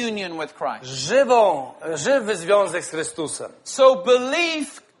 living union with Christ. Żywy związek z Chrystusem. So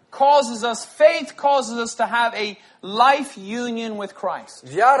faith causes us to have a life union with Christ.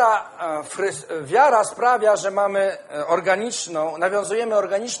 Wiara sprawia, że nawiązujemy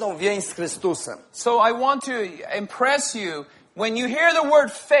organiczną więź z Chrystusem. So I want to impress you, when you hear the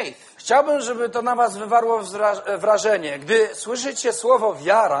word faith, Chciałbym, żeby to na was wywarło wrażenie. Gdy słyszycie słowo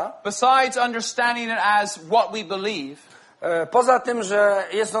wiara, besides understanding it as what we believe, poza tym, że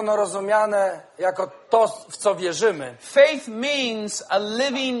jest ono rozumiane jako to, w co wierzymy, faith means a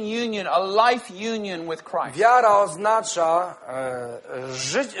living union, a life union with Christ. wiara oznacza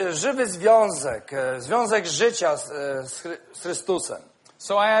żywy związek życia z Chrystusem.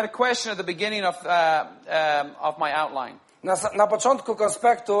 So I had a question at the beginning of my outline. Na początku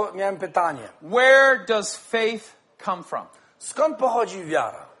konspektu miałem pytanie. Where does faith come from? Skąd pochodzi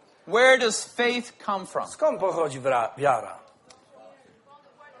wiara? Where does faith come from? Skąd pochodzi wiara?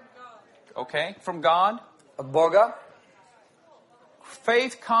 Okay, from God. Od Boga?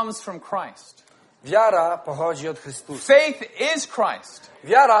 Faith comes from Christ. Wiara pochodzi od Chrystusa. Faith is Christ.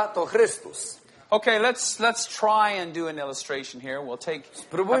 Wiara to Chrystus. Okay, let's try and do an illustration here. We'll take. How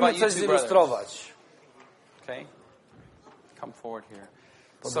Spróbujmy about you coś two brothers? zilustrować. Okay, come forward here.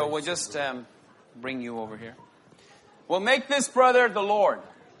 So we'll just bring you over here. We'll make this brother the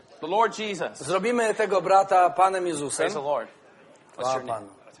Lord Jesus. Zrobimy tego brata Panem Jezusem. Praise the Lord. What's your name? Panu.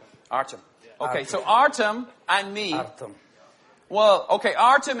 Artem. Okay, Artem. so Artem and me. Artem. Well, okay,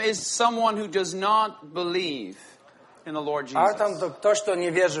 Artem is someone who does not believe in the Lord Jesus. Artem to ktoś, kto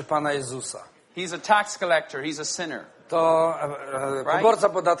nie wierzy w Pana Jezusa. He's a tax collector. He's a sinner. To poborca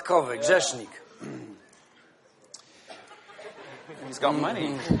podatkowy, grzesznik. He's got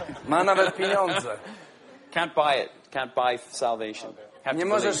money. Ma nawet pieniądze. Can't buy it. Can't buy salvation. Have Nie to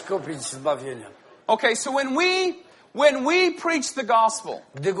możesz believe. kupić zbawienia. Okay, so when we preach the gospel,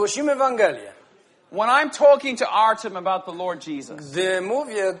 Gdy głosimy Ewangelię, when I'm talking to Artem about the Lord Jesus, gdy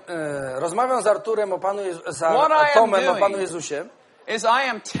mówię, rozmawiam z Arturem o Panu Jezusie, What I am Tomem o doing Panu Jezusie, is I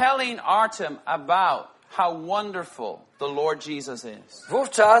am telling Artem about how wonderful the Lord Jesus is.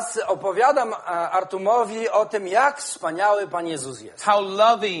 wówczas opowiadam Artumowi o tym, jak wspaniały Pan Jezus jest. How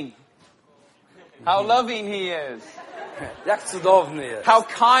loving he is. Jak cudowny jest. How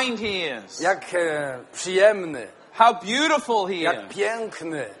kind he is. Jak przyjemny. How beautiful he Jak is.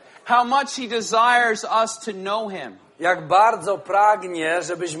 piękny. How much he desires us to know him. Jak bardzo pragnie,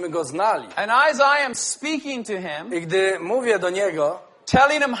 żebyśmy Go znali. And as I am speaking to him, I gdy mówię do Niego,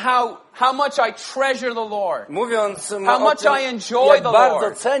 telling him how much I treasure the Lord, mówiąc mu how o much tym, I enjoy jak the bardzo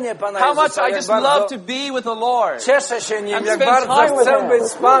Lord, cenię Pana how much Jezusa, I jak just love bardzo to be with the Lord, cieszę się Nim, and jak spend bardzo time with chcę Him. być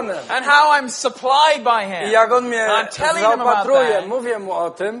z Panem. and how I'm supplied by I him. jak On mnie I'm telling him about zaopatruje, that. mówię Mu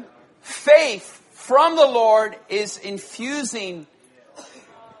o tym. Faith from the Lord is infusing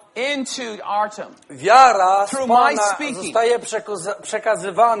into Artem. Wiara z Through my Pana speaking. zostaje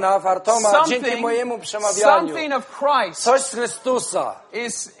przekazywana w Artoma dzięki mojemu przemawianiu. Something of Christ Coś z Chrystusa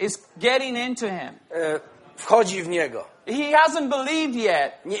is getting into him. wchodzi w Niego. He hasn't believed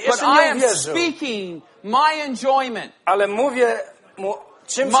yet, Nie, but jeszcze I nie am uwierzył. speaking my enjoyment, Ale mówię Mu,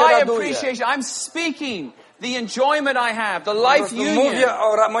 czym się my raduję. appreciation. I'm speaking the enjoyment I have, the Po life prostu union. mówię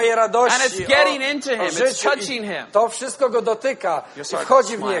o mojej radości, And it's getting o, into him, o it's życiu touching i him. to wszystko go dotyka i start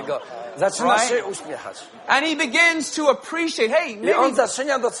wchodzi w smiling. Niego. Zaczyna Right? się uśmiechać. And he begins to appreciate, hey, I on maybe,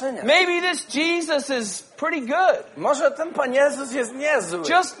 zaczyna doceniać. maybe this Jesus is pretty good. Może ten Pan Jezus jest niezły.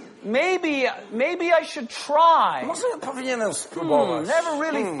 Just maybe I should try. Może powinienem spróbować. Never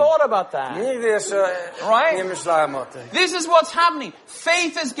really thought about that. Nigdy jeszcze Right? nie myślałem o tym. This is what's happening.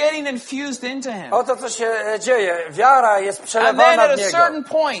 Faith is getting infused into him. Oto co się dzieje. Wiara jest And then przelewana at w a Niego. certain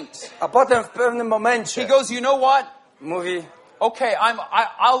point, A potem w pewnym momencie he goes, you know what? mówi, Okay,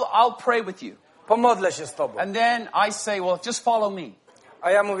 I'll pray with you. pomodlę się z Tobą. And then I say, well, just follow me.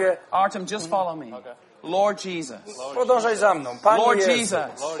 A ja mówię, Artem, just follow me. Lord Jesus. podążaj za mną. Panie Lord Jezu. Jesus.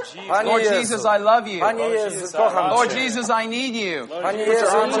 Panie Lord Jezu. Jesus, I love you. Panie Jezu, kocham Lord Cię. Jesus, I need you. Panie Put your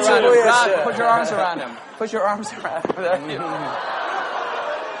Jezu, arms around him. potrzebuję God, put Cię. your arms around him. Put your arms around him.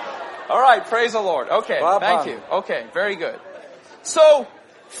 All right, praise the Lord. Okay, thank you. Okay, very good. So,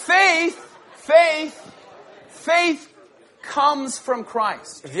 faith comes from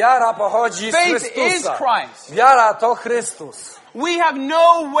Christ. Wiara pochodzi z Faith is Chrystusa. Christ. Wiara to Chrystus. We have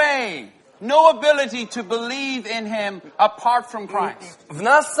no way, no ability to believe in Him apart from Christ. W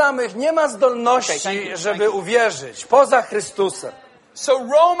nas samych nie ma Okay, zdolności, thank you, żeby thank you. uwierzyć poza Chrystusem. So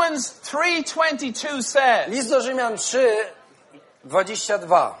Romans 3:22 says, List do Rzymian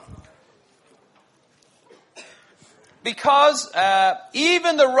 3:22. because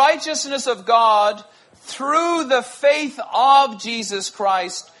even the righteousness of God through the faith of Jesus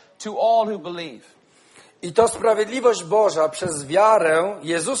Christ to all who believe. I to sprawiedliwość Boża przez wiarę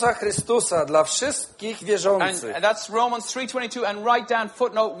Jezusa Chrystusa dla wszystkich wierzących. And that's Romans 3:22, and write down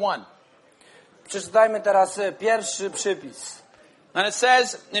footnote 1. Przeczytajmy teraz pierwszy przypis. And it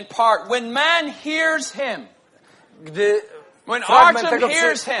says in part, when man hears him, Gdy when fragment Artem tego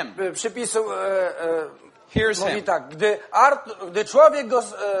hears him, przypisu hears mówi him, tak, gdy człowiek go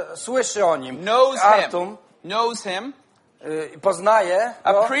słyszy o nim, Artum knows him, poznaje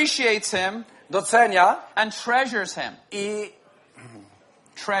go, appreciates him, docenia and treasures him. i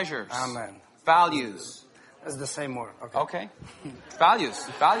Treasures. Amen. Values. That's the same word. Okay. Okay.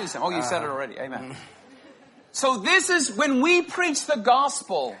 Values him. Oh, you said it already. Amen. So this is when we preach the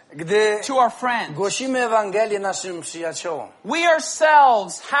gospel Gdy to our friends. głosimy Ewangelię naszym przyjaciołom, We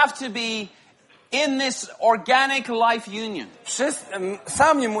ourselves have to be in this organic life union.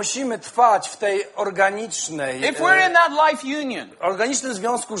 sami musimy trwać w tej organicznym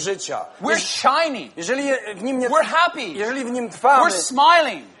związku życia. We're shining. Jeżeli We're happy. Jeżeli w nim trwamy, We're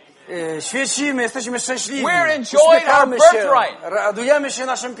smiling. Świecimy, jesteśmy szczęśliwi, We're enjoying uśmiechamy our się, birthright. radujemy się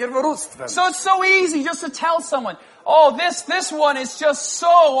naszym pierworództwem. So it's so easy just to tell someone, oh, this one is just so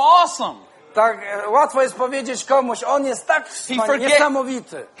awesome. Tak łatwo jest powiedzieć komuś, on jest tak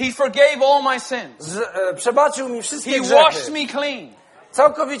niesamowity. He forgave all my sins. Przebaczył mi wszystkie He grzechy. washed me clean.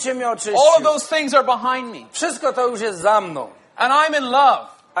 Całkowicie mnie oczyścił. All of those things are behind me. Wszystko to już jest za mną. And I'm in love.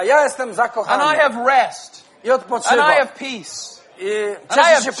 A ja jestem zakochany. And I have rest. I odpoczywam. And I have peace. I And I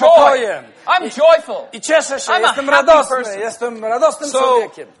cieszę have się joy. pokojem. I'm joyful. I cieszę się, I'm a jestem happy radosny, person. jestem radosnym So,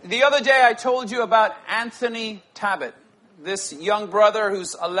 człowiekiem. the other day I told you about Anthony Tabbitt, this young brother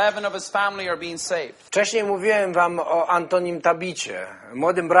whose 11 of his family are being saved. Wcześniej mówiłem wam o Antonim Tabicie,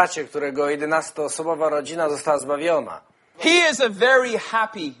 młodym bracie, którego 11-osobowa rodzina została zbawiona. He is a very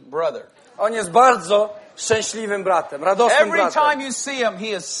happy brother. On jest bardzo szczęśliwym bratem, radosnym Every bratem. time you see him, he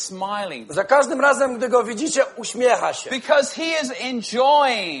is smiling. Za każdym razem, gdy go widzicie, uśmiecha się. Because he is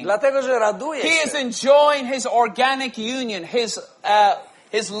enjoying. Dlatego, że raduje He is się. enjoying his organic union,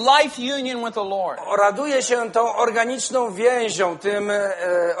 his life union with the Lord. Raduje się tą organiczną więzią, tym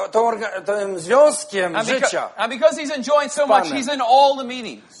związkiem życia. And because he's enjoying so much, he's in all the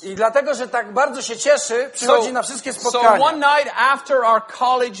meetings. I dlatego, że tak bardzo się cieszy, przychodzi na wszystkie So spotkania. one night after our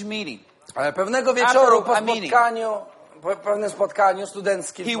college meeting, Ale pewnego wieczoru po pewnym spotkaniu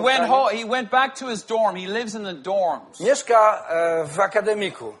studenckim, he went back to his dorm. He lives in the dorms. mieszka w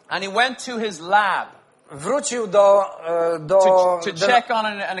akademiku. And he went to his lab Wrócił to check on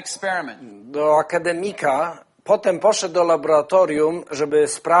an experiment. do akademika, potem poszedł do laboratorium, żeby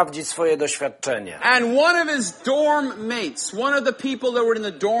sprawdzić swoje doświadczenie. And one of his dorm mates, one of the people that were in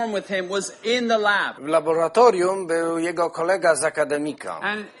the dorm with him, was in the lab. W laboratorium był jego kolega z akademika.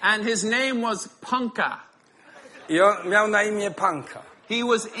 And his name was Panka. I on miał na imię Panka. He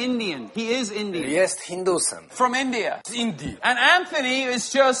was Indian. He is Indian. Jest Hindusem. From India. Z Indii. And Anthony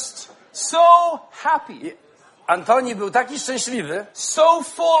is just so happy. Antoni był taki szczęśliwy, So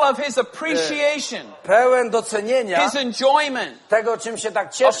full of his appreciation, pełen docenienia his enjoyment tego, czym się tak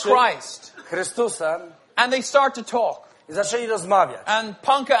of cieszy, Christ. Chrystusem. And they start to talk. I zaczęli rozmawiać. And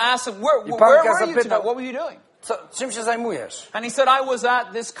Panka asked him, where Panka were you zapytał, tonight? What were you doing? Czym się zajmujesz? And he said, I was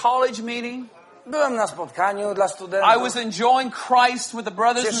at this college meeting. Byłem na spotkaniu dla studentów. I was enjoying Christ with the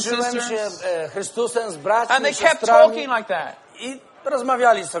brothers and Cieszyłem się sisters. Chrystusem z braćmi And they i kept siostrami. talking like that. I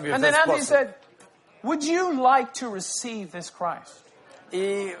rozmawiali sobie And w ten then Anthony sposób. said, would you like to receive this Christ?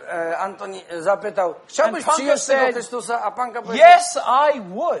 I Antoni zapytał, chciałbyś And Panka przyjąć tego said, Chrystusa? A Panka powiedział, Yes, I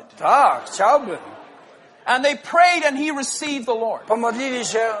would. tak, chciałbym. And they prayed and he received the Lord. Pomodlili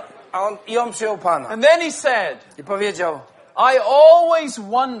się, i on przyjął Pana. And then he said, I powiedział, I always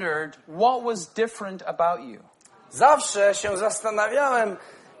wondered what was different about you. zawsze się zastanawiałem,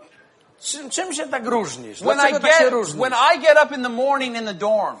 czym się tak różnisz? When Dlaczego tak się różnisz? I get up in the morning in the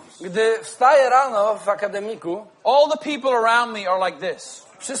dorms, Gdy wstaję rano w akademiku, all the people around me are like this.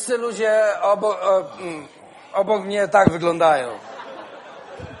 wszyscy ludzie obok mnie tak wyglądają.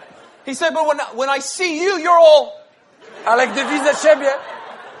 He said, but when I see you, you're all, Ale gdy widzę ciebie,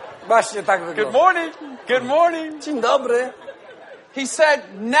 właśnie tak good wygląda. morning, good morning. Dzień dobry. He said,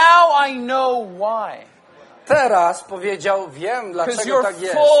 now I know why. Teraz powiedział, wiem Because dlaczego you're tak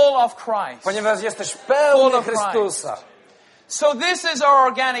jest. full of Christ. Ponieważ jesteś Full pełny of Christ. Chrystusa. So this is our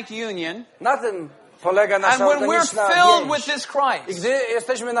organic union. Na tym polega And nasza when we're organiczna filled with więź. this I Christ, gdy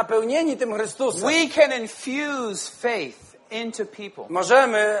jesteśmy napełnieni tym Chrystusem, we can infuse faith into people.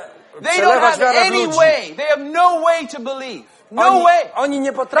 możemy They don't przelewać have wiarę w any ludzi. way. They have no way to believe. No way. Oni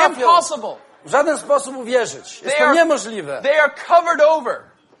nie potrafią Impossible. w żaden sposób uwierzyć. Jest They to are- niemożliwe. They are covered over.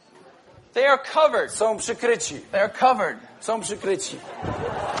 They are covered. Są przykryci. They are covered. Są przykryci.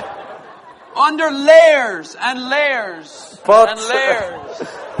 Under layers and layers Pod and layers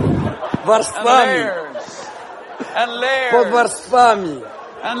and warstwami. layers and layers Pod warstwami.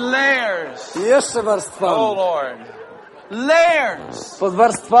 and layers. I jeszcze Oh warstwami. Lord. Layers. Pod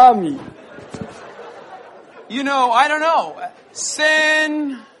warstwami. You know, I don't know.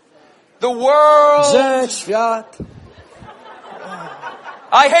 Sin, the world. Grzech, świat.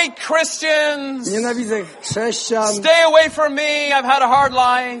 I hate Christians. Nienawidzę chrześcijan. Stay away from me. I've had a hard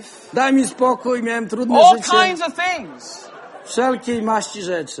life. Daj mi spokój, miałem trudne All życie. kinds of things. Wszelkiej maści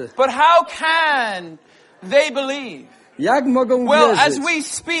rzeczy. But how can they believe? Jak mogą Well, as wierzyć? we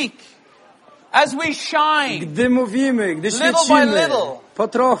speak, As we shine, Gdy mówimy, gdy Little by świecimy, little. po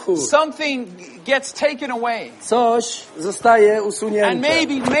trochu, something gets taken away. coś zostaje And usunięte.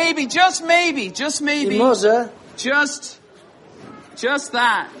 maybe, just I maybe, może just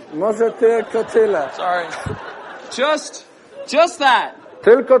that. Może tylko tyle. Sorry. Just that.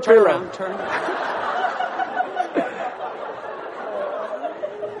 Tylko Turn tyle. around, turn around.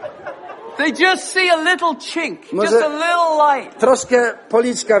 They just see a little chink, Może- just a little light. Troszkę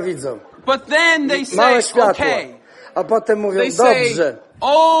policzka widzą. But then they say, Małe światło. okay. A potem mówią, They say, dobrze.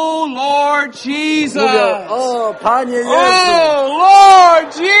 oh Lord Jesus. Mówią, o Panie Jezu. Oh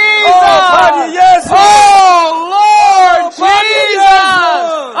Lord Jesus. O Panie Jezu. Oh Lord O, Panie Jesus.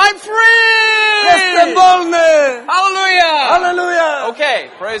 Jezu. I'm free. Jestem wolny. Hallelujah. Halleluja. Okay,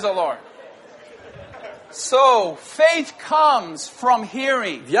 praise the Lord. So, faith comes from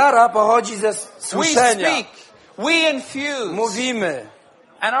hearing. Wiara pochodzi ze We słyszenia. speak, we infuse, Mówimy,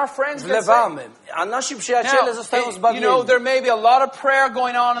 and our friends get saved. wlewamy, a nasi przyjaciele Now, zostają you zbawieni. know, there may be a lot of prayer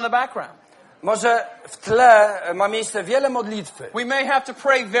going on in the background. Może w tle ma miejsce wiele modlitwy. We may have to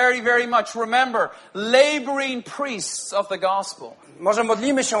pray very, very much. Remember, laboring priests of the gospel. Może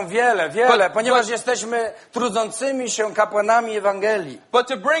modlimy się wiele, ponieważ jesteśmy trudzącymi się kapłanami Ewangelii. But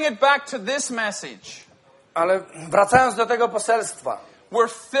to bring it back to this message, Ale wracając do tego poselstwa, we're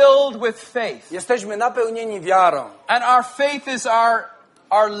filled with faith. jesteśmy napełnieni wiarą. And our faith is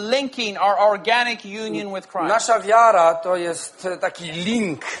our linking, our organic union with Christ. Nasza wiara to jest taki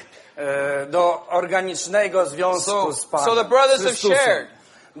link do organicznego związku z Panem. So the brothers have Chrystusem. shared.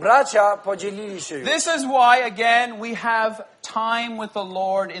 Bracia podzielili się już. This is why, again, we have time with the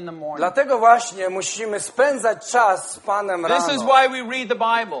Lord in the morning. Dlatego właśnie musimy spędzać czas z Panem This is rano. why we read the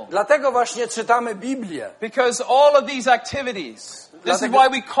Bible. Dlatego właśnie czytamy Biblię. Because all of these activities, this is why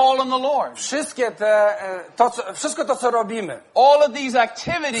we call on the Lord. Wszystko to, co robimy, All of these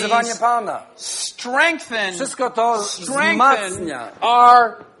activities wzywanie Pana, strengthen wszystko to wzmacnia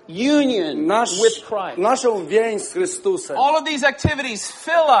our union with Christ. naszą więź z Chrystusem. All of these activities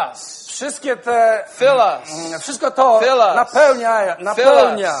fill us. Wszystko to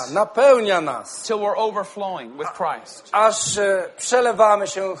napełnia nas, Till we're overflowing with Christ. aż przelewamy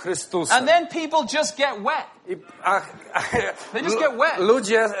się Chrystusem. And then people just get wet. They just get wet.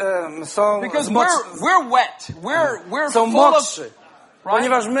 Ludzie są Because we're wet. We're są full mokrzy, of, right?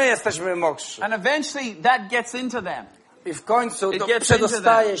 ponieważ my jesteśmy mokrzy. And eventually that gets into them. I w końcu It to gets into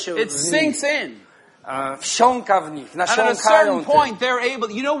przedostaje them. się It w nich, sinks in. wsiąka w nich, And at a nasiąkają certain tym. point they're able,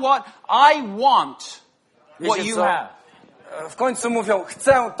 you know what? I want what Wiecie you co? have. W końcu mówią,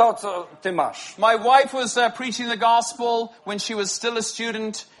 chcę to, co ty masz. My wife was preaching the gospel when she was still a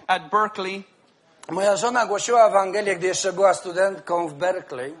student at Berkeley Moja żona głosiła Ewangelię, gdy jeszcze była studentką w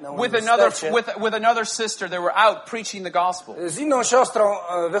Berkeley na with another sister. They were out preaching the gospel. Z inną siostrą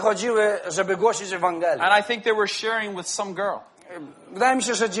wychodziły, żeby głosić Ewangelię. And I think they were sharing with some girl. Wydaje mi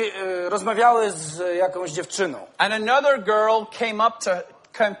się, że rozmawiały z jakąś dziewczyną. And another girl came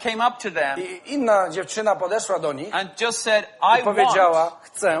up to them I inna dziewczyna podeszła do nich and just said, i powiedziała,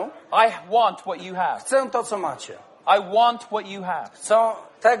 I want what you have. chcę to, co macie. I want what you have. Chcą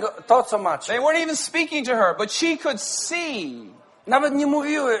to, co macie. They weren't even speaking to her, but she could see. Nawet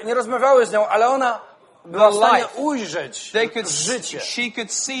nie rozmawiały z nią, ale ona była w stanie ujrzeć życie. She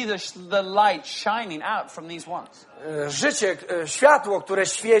could see the light shining out from these ones. Życie, światło, które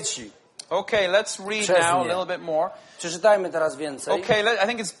świeci. Okay, let's read now a little bit more. Przeczytajmy teraz więcej. Okay, I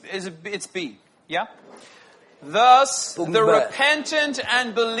think it's B. Yeah? Thus, the repentant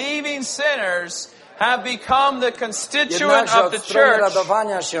and believing sinners have become the constituent of the church.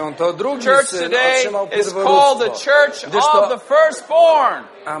 radowania się, to drugi Church syn today otrzymał is called the church of the firstborn.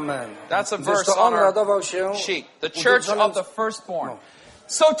 Amen. That's a Gdyż verse to on on our radował się sheet. The church of the firstborn.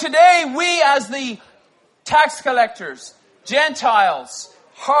 So today we as the tax collectors, Gentiles,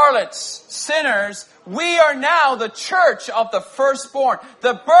 harlots, sinners, we are now the church of the firstborn.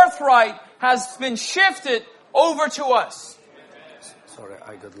 The birthright has been shifted over to us. Sorry,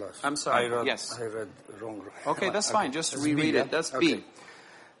 I got lost. I'm sorry. I read wrong. Okay, that's fine. Just reread it. That's B.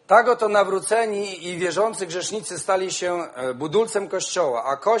 Tak oto nawróceni i wierzący grzesznicy stali się budulcem Kościoła,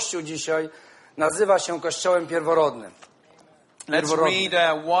 a Kościół dzisiaj nazywa się Kościołem pierworodnym. Let's read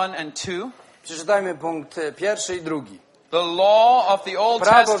 1 and 2. Przeczytajmy punkt 1 i 2. The law of the Old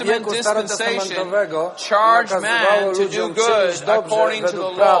Prawo Testament wieku dispensation starotestamentowego charged man to do good according to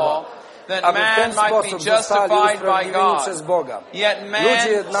the law, that aby w man ten might be sposób zostali justified by usprawiedliwieni przez God. Boga. Yet man Ludzie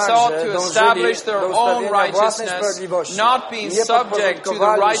sought jednakże to dążyli establish their do own ustawienia własnej righteousness, sprawiedliwości. not being Nie subject to the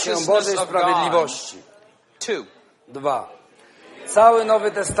podporządkowali się righteousness Bożej of God. sprawiedliwości. 2. 2. Cały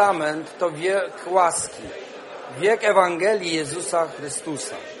Nowy Testament to wiek łaski, wiek Ewangelii Jezusa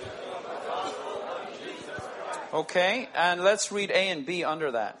Chrystusa. Okay, and let's read A and B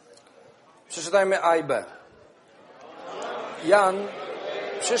under that. Przeczytajmy A i B. Jan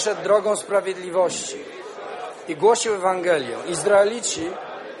przyszedł drogą sprawiedliwości i głosił Ewangelię. Izraelici,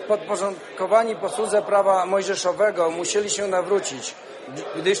 podporządkowani posłudze prawa mojżeszowego, musieli się nawrócić,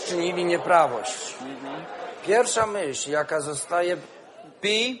 gdyż czynili nieprawość. Pierwsza myśl, jaka zostaje B,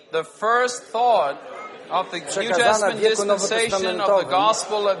 the first thought of the New przekazana w Testament wieku dispensation of the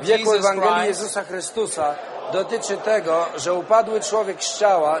gospel of wieku Jesus Ewangelii Christ Jezusa Chrystusa, dotyczy tego, że upadły człowiek z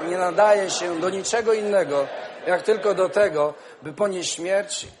ciała nie nadaje się do niczego innego, jak tylko do tego, by ponieść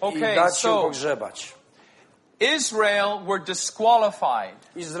śmierć i dać się pogrzebać. Israel were disqualified.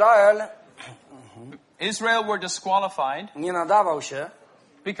 Israel were disqualified nie nadawał się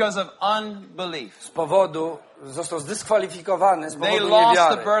because of unbelief. z powodu, został zdyskwalifikowany z They powodu lost the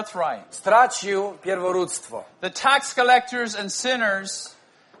niewiary. birthright. Stracił pierworództwo. The tax collectors and sinners,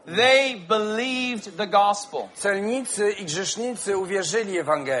 they believed the gospel. Celnicy i grzesznicy uwierzyli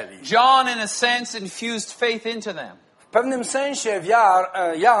Ewangelii. John, in a sense, infused faith into them. W pewnym sensie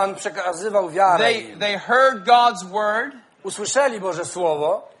Jan przekazywał wiarę. They heard God's word Usłyszeli Boże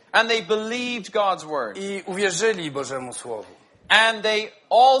Słowo and they believed God's word. i uwierzyli Bożemu Słowu. And they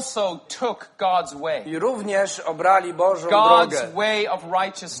also took God's way. I również obrali Bożą God's drogę. way of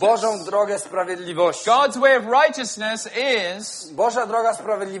righteousness. Bożą drogę sprawiedliwości. God's way of righteousness is Boża droga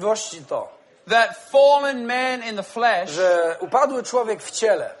sprawiedliwości to, that fallen man in the flesh, że upadły człowiek w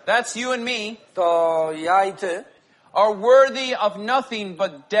ciele, that's you and me, to ja i ty, are worthy of nothing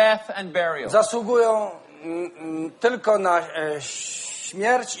but death and burial. zasługują tylko na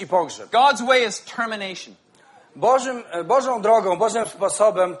śmierć i pogrzeb. God's way is termination. Bożą drogą, Bożym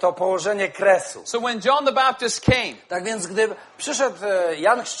sposobem to położenie kresu. So when John the Baptist came, Tak więc gdy przyszedł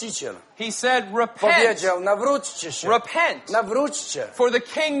Jan Chrzciciel, he said, repent, powiedział, nawróćcie się, repent, nawróćcie, for the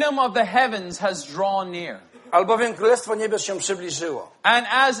kingdom of the heavens has drawn near. albowiem Królestwo Niebios się przybliżyło. And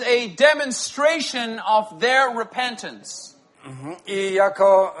as a demonstration of their repentance, I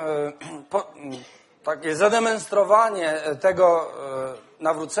jako takie zademonstrowanie tego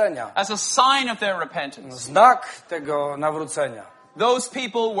nawrócenia, as a sign of their repentance, znak tego nawrócenia, those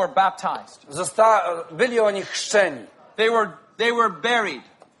people were baptized. byli oni chrzczeni, They were buried in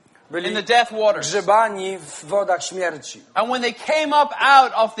byli the death waters. grzebani w wodach śmierci. And when they came up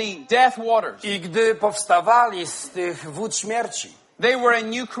out of the death waters, I gdy powstawali z tych wód śmierci, they were a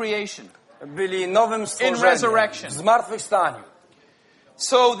new creation. byli nowym stworzeniem, resurrection. w zmartwychwstaniu.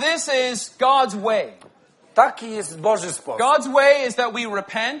 So this is God's way. Taki jest Boży sposób. God's way is that we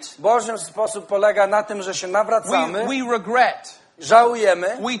repent, Boży sposób polega na tym, że się nawracamy, we regret, żałujemy,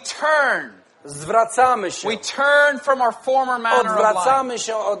 we turn, zwracamy się, we turn from our former manner of life. odwracamy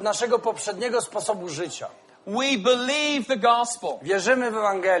się od naszego poprzedniego sposobu życia. We believe the gospel. Wierzymy w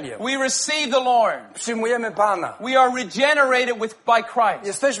Ewangelię. We receive the Lord. Przyjmujemy Pana. We are regenerated by Christ.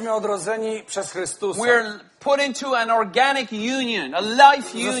 Jesteśmy odrodzeni przez Chrystusa. We're put into an organic union, a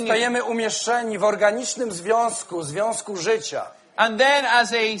life union. Zostajemy umieszczeni w organicznym związku życia. And then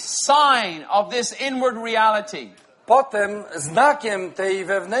as a sign of this inward reality, Potem znakiem tej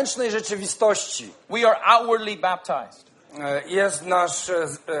wewnętrznej rzeczywistości we are outwardly baptized. jest nasz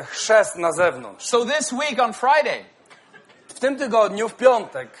chrzest na zewnątrz. So this week on Friday, W tym tygodniu, w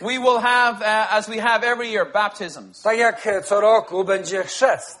piątek, we will have, as we have every year, baptisms. tak jak co roku, będzie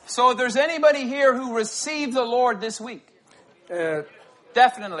chrzest. So if there's anybody here who received the Lord this week,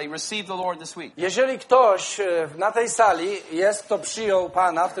 definitely receive the Lord this week. Jeżeli ktoś na tej sali jest, kto przyjął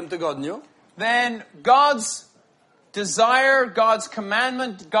Pana w tym tygodniu, Then God's desire, God's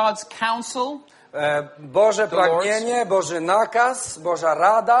commandment, God's counsel Boże pragnienie, Boży nakaz, Boża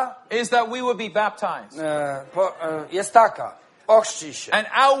rada is that we will be baptized. jest taka: ochrzcij się. An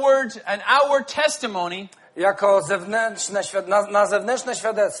outward testimony Jako na zewnętrzne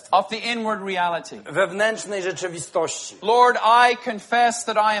świadectwo of the inward reality. wewnętrznej rzeczywistości. Lord, I confess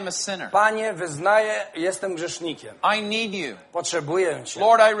that I am a sinner. Panie, wyznaję, jestem grzesznikiem. I need you. Potrzebuję Cię.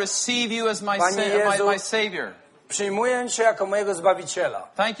 Lord, I receive you as Panie Jezu, my Savior. Przyjmuję Cię jako mojego Zbawiciela.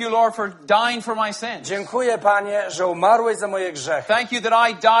 Thank you, Lord, for dying for my sins. Dziękuję, Panie, że umarłeś za moje grzechy. Thank you that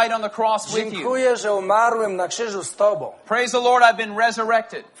I died on the cross with you. Dziękuję, że umarłem na krzyżu z Tobą. Praise the Lord, I've been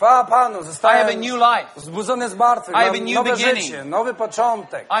resurrected. Chwała Panu, I have a zostałem new life. wzbudzony z martwych, I have a mam new nowe beginning. życie, nowy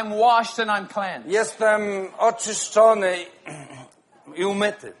początek. I'm washed and I'm cleansed. Jestem oczyszczony i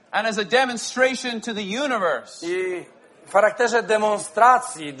umyty. And as a demonstration to the universe, I w charakterze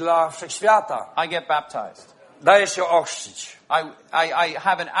demonstracji dla wszechświata I get baptized. daję się ochrzcić. I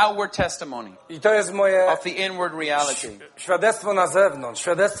have an outward testimony I to jest moje of the inward reality. świadectwo na zewnątrz,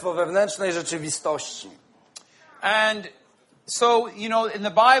 świadectwo wewnętrznej rzeczywistości. And So, you know, in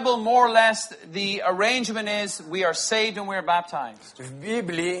the Bible, more or less, the arrangement is we are saved and we are baptized. W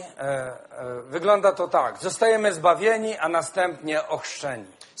Biblii wygląda to tak. Zostajemy zbawieni, a następnie ochrzczeni.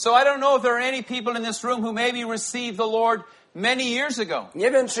 So I don't know if there are any people in this room who maybe received the Lord many years ago.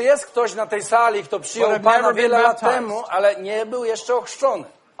 Nie wiem, czy jest ktoś na tej sali, kto przyjął Pana wiele lat temu, ale nie był jeszcze ochrzczony.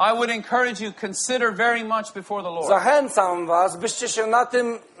 I would encourage you, consider very much before the Lord. Zachęcam was, byście się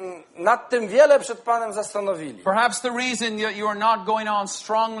nad tym wiele przed Panem zastanowili. Perhaps the reason that you are not going on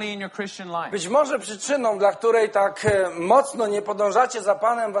strongly in your Christian life Być może przyczyną, dla której tak mocno nie podążacie za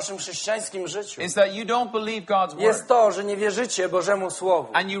Panem w waszym chrześcijańskim życiu, is that you don't believe God's jest word to, że nie wierzycie Bożemu Słowu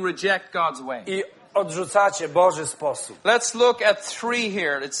and you reject God's way. i odrzucacie Boży sposób. Let's look at 3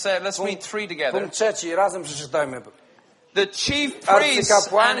 here. Let's read 3 together. Punkt 3, razem przeczytajmy. The chief priests and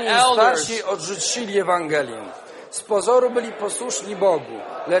Arcykapłani i elders starsi odrzucili Ewangelię. Z pozoru byli posłuszni Bogu,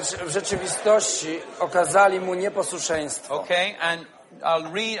 lecz w rzeczywistości okazali Mu nieposłuszeństwo. Okay, and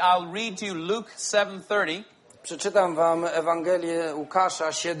I'll read to you Luke 7:30. Przeczytam wam Ewangelię Łukasza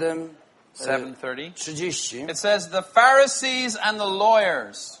 7:30. 7:30. It says, the Pharisees and the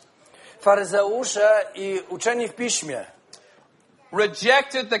lawyers Faryzeusze i uczeni w piśmie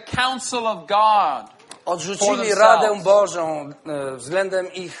rejected the counsel of God odrzucili Radę Bożą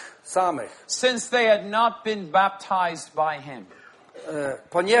względem ich samych, since they had not been baptized by him.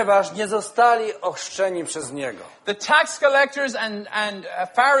 Ponieważ nie zostali ochrzczeni przez Niego. The tax collectors and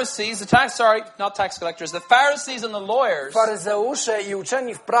Pharisees, the Pharisees and the lawyers, Faryzeusze i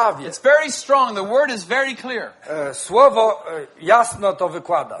uczeni w prawie, it's very strong, the word is very clear, słowo jasno to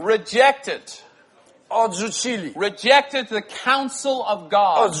wykłada. Rejected the counsel of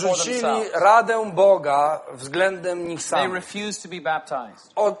God for Odrzucili themselves. Radę Boga względem nich They samych. refused to be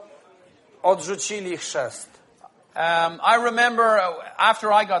baptized. Odrzucili chrzest. I remember after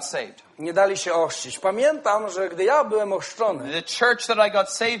I got saved, Nie dali się ochrzcić. Pamiętam, że gdy ja byłem ochrzczony, the church that I got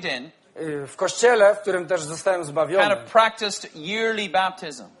saved in w kościele, w którym też zostałem kind zbawiony, of practiced yearly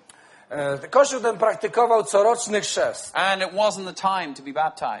baptism. Kościół ten praktykował coroczny chrzest. And it wasn't the time to be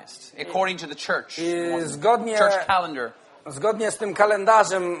baptized, according to the church. I Church calendar. zgodnie z tym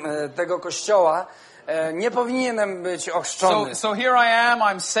kalendarzem tego kościoła nie powinienem być ochrzczony. So here I am,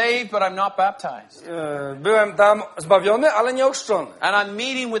 I'm saved, but I'm not baptized. Byłem tam zbawiony, ale nie ochrzczony. And I'm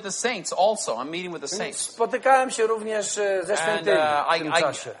meeting with the saints also. I'm meeting with the saints. Spotykałem się również ze świętymi w tym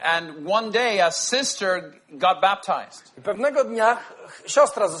czasie. And one day a sister got baptized I pewnego dnia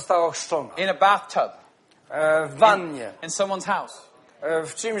siostra została ochrzczona in a bathtub w wannie, in someone's house.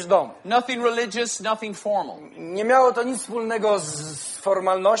 w czyimś domu. Nothing religious, nothing formal. Nie miało to nic wspólnego z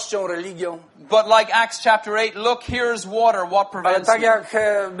formalnością, religią. But like Acts chapter 8, look, here's water, what Ale prevents tak me? jak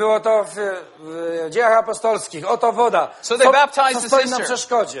było to w Dziejach Apostolskich, oto woda. So they baptized Co the stoi na sister.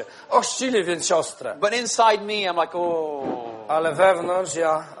 przeszkodzie? Ochrzcili więc siostrę. But inside me, I'm like, Ale wewnątrz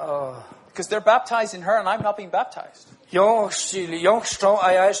because they're baptized in her and I'm not being baptized. ją ochrzcili, ją chrzczą,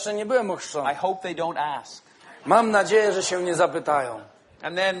 a ja jeszcze nie byłem ochrzczony. I hope they don't ask. Mam nadzieję, że się nie zapytają.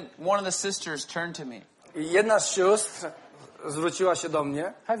 And then one of the sisters turned to me. I jedna z sióstr zwróciła się do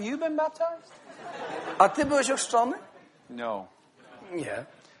mnie. Have you been baptized? A ty byłeś ochrzczony? No. Nie.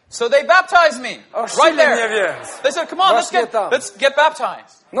 So they baptized me. Ochrzcili Right mnie there. więc. They said, come on, Właśnie tam. let's get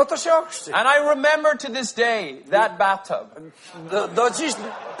baptized. No to się ochrzci. And I remember to this day that bathtub.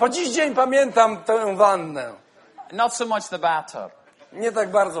 Po dziś dzień pamiętam tę wannę. Not so much the bathtub, Nie tak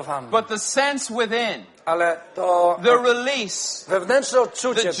bardzo wannę. but the sense within, Ale to the release, wewnętrzne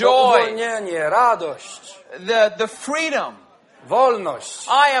odczucie, the to joy. uwolnienie, radość, the freedom. wolność.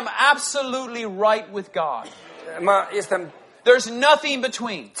 I am absolutely right with God. Jestem There's nothing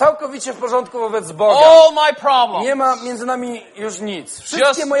between. całkowicie w porządku wobec Boga. All my problems Nie ma między nami już nic.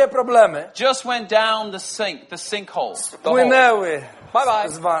 Wszystkie moje problemy just went down the sinkhole. The hole. płynęły Bye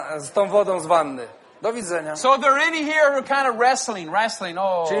bye. z tą wodą z wanny. Do widzenia. So if there are any here who are kind of wrestling,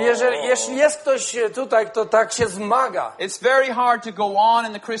 Czyli jeśli jest ktoś tutaj, kto tak się zmaga, it's very hard to go on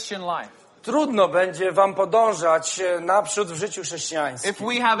in the Christian life. trudno będzie wam podążać naprzód w życiu chrześcijańskim. If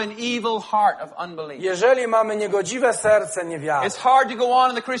we have an evil heart of unbelief. Jeżeli mamy niegodziwe serce niewiary, It's hard to go on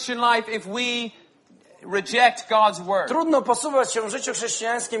in the Christian life if we reject God's word. trudno posuwać się w życiu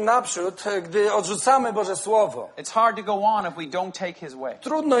chrześcijańskim naprzód, gdy odrzucamy Boże Słowo. It's hard to go on if we don't take His way.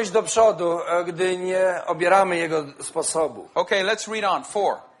 Trudno iść do przodu, gdy nie obieramy Jego sposobu. Okay, let's read on. 4.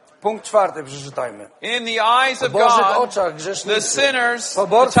 Punkt 4 przeczytajmy. In the eyes of W Bożych God, oczach the grzesznicy, sinners, the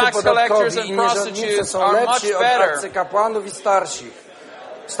poborcy tax collectors podatkowi and i nierządnicy prostitutes są are much lepsi od better arcykapłanów i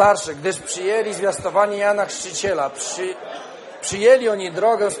starszych, gdyż przyjęli zwiastowanie Jana Chrzciciela. Przyjęli oni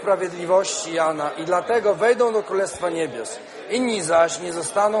drogę sprawiedliwości Jana i dlatego wejdą do Królestwa Niebios. Inni zaś nie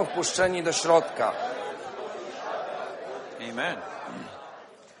zostaną wpuszczeni do środka. Amen.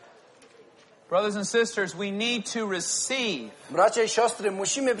 Brothers and sisters, we need to receive Bracia i siostry,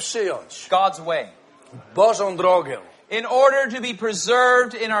 musimy przyjąć God's way Bożą drogę, in order to be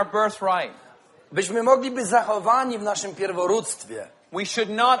preserved in our birthright. byśmy mogli być zachowani w naszym pierworództwie. We should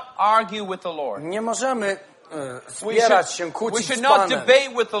not argue with the Lord. Nie możemy spierać się, We kłócić should z not Panem. debate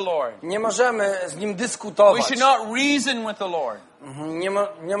with the Lord. Nie możemy z Nim We dyskutować. should not reason with the Lord.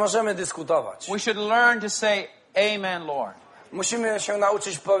 Nie możemy dyskutować. We should learn to say, Amen, Lord. Musimy się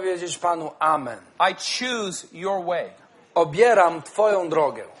nauczyć powiedzieć Panu Amen. I choose your way. Obieram Twoją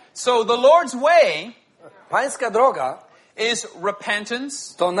drogę. So the Lord's way Pańska droga is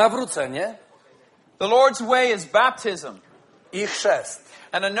repentance. to nawrócenie The Lord's way is baptism. i chrzest.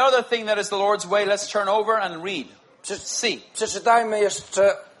 And another thing that is the Lord's way, let's turn over and read. C. Przeczytajmy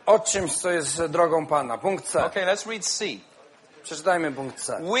jeszcze o czymś, co jest drogą Pana. Punkt C. Okay, let's read C. Przeczytajmy punkt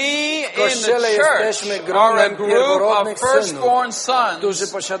C. We in the Kościele church jesteśmy are a gronem group pierworodnych of firstborn synów, którzy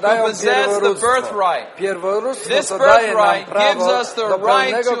sons posiadają who possess the pierworództwo. birthright. Pierworództwo This to daje nam birthright prawo gives us the do right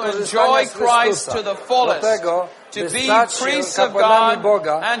pełnego to korzystania enjoy z Christ Chrystusa. to the Do fullest, tego, to by be stać się priests of kapłanami God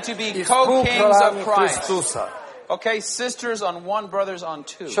Boga and to be i co-kings współkrólami of Christ. Chrystusa. Okay, sisters on 1, brothers on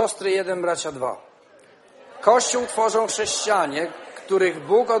 2. Siostry 1, bracia 2. Kościół tworzą chrześcijanie, których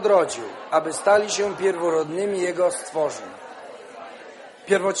Bóg odrodził, aby stali się pierworodnymi Jego stworzeń.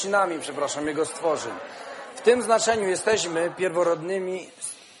 Pierwocinami, Jego stworzeń. W tym znaczeniu jesteśmy pierworodnymi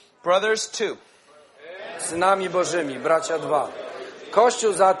Brothers 2. synami Bożymi, bracia 2.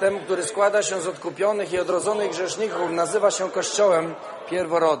 Kościół zatem, który składa się z odkupionych i odrodzonych grzeszników, nazywa się Kościołem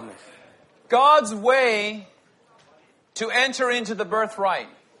pierworodnych. God's way to enter into the birthright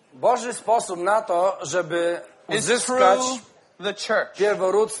Boży sposób na to, żeby is uzyskać through the church.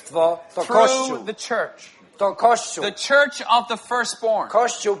 pierworództwo, to Kościół. Through the church. To Kościół. The church of the firstborn.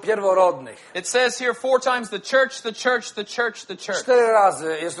 Kościół pierworodnych. It says here 4 times the church, the church, the church, the church. 4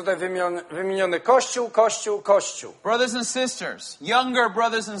 razy jest tutaj wymieniony Kościół, Kościół, Kościół. Brothers and sisters, younger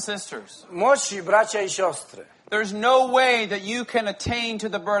brothers and sisters, Młodsi bracia i siostry. there's no way that you can attain to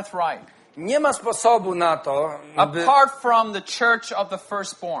the birthright Nie ma sposobu na to, apart from the church of the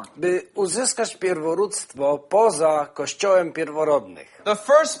firstborn. by uzyskać pierworództwo poza Kościołem pierworodnych. The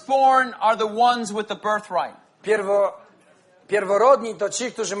firstborn are the ones with the birthright. Pierworodni to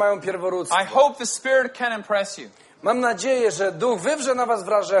ci, którzy mają pierworództwo. I hope the Spirit can impress you. Mam nadzieję, że Duch wywrze na was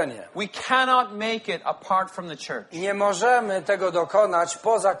wrażenie. We cannot make it apart from the church. Nie możemy tego dokonać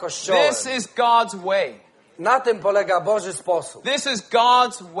poza Kościołem. This is God's way. Na tym polega Boży sposób. This is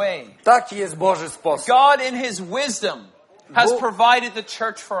God's way. Taki jest Boży sposób. God in His wisdom has Bóg- provided the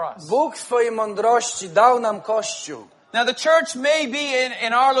church for us. Bóg w swojej mądrości dał nam Kościół. Now the church may be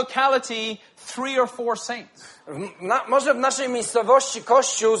in our locality 3 or 4 saints. Może w naszej miejscowości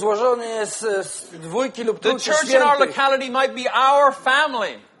Kościół złożony jest z 2 lub The 3 church in our świętych. locality might be our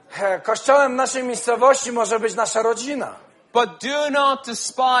family. Kościołem naszej miejscowości może być nasza rodzina. But do not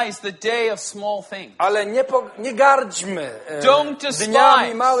despise the day of small things. Ale nie gardźmy Don't despise.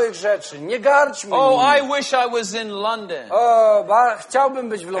 dniami małych rzeczy. Nie gardźmy Oh, nimi. I wish I was in London. Chciałbym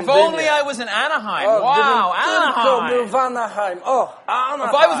być w If only Londynie. I was in Anaheim. Gdybym Wow, tylko był Anaheim. w Anaheim. If I was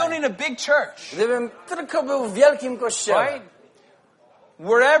Anaheim. only in a big church. Gdybym tylko był w wielkim kościele. Right?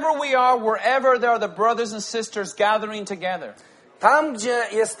 Wherever we are, wherever there are the brothers and sisters gathering together, Tam, gdzie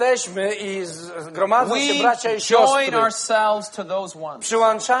jesteśmy i zgromadzą się we bracia i join siostry, ourselves to those ones.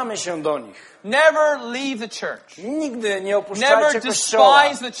 przyłączamy się do nich. Never leave the church. Nigdy nie Never opuszczajcie Kościoła.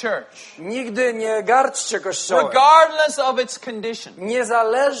 despise the church, Nigdy nie gardźcie Kościoła. regardless of its condition.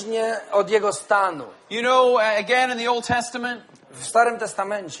 Niezależnie od jego stanu. You know, again in the Old Testament, W Starym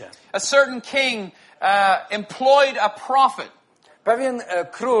Testamencie a certain king employed a prophet pewien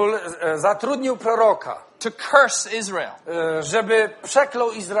król zatrudnił proroka, to curse Israel. żeby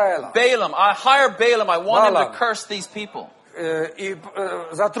przeklął Izraela. Balaam, I hire Balaam. I want him to Balaam. curse these people. I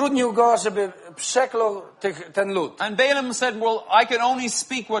zatrudnił go, żeby przeklął ten lud. And Balaam said, well, I can only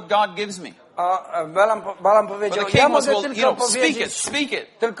speak what God gives me. A Balaam But powiedział, the ja king was, mogę well, you tylko know, powiedzieć speak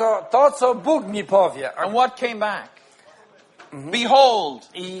it. tylko to, co Bóg mi powie. And what came back? Behold,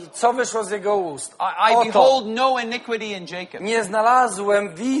 I co wyszło z jego ust? I Oto, behold no iniquity in Jacob. nie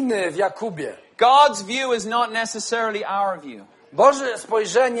znalazłem winy w Jakubie. God's view is not necessarily our view. Boże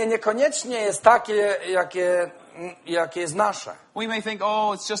spojrzenie niekoniecznie jest takie, jakie jest nasze. We may think,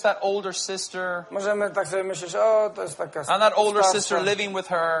 oh, it's just that older sister, Możemy tak sobie myśleć, o, to jest taka and that older starsza sister living with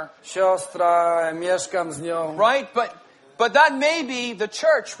her, siostra, mieszkam z nią. right? But that may be the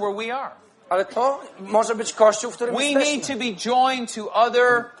church where we are. Ale to może być kościół, w którym We need to jesteśmy. be joined to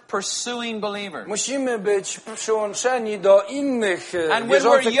other pursuing believers. Musimy być przyłączeni do innych And when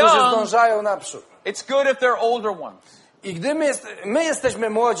wierzących, we're którzy young, zdążają naprzód. It's good if they're older ones. I gdy my jesteśmy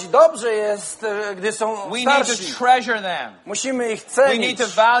młodzi, dobrze jest, gdy są We need to starsi. treasure them. Musimy ich We need cenić, to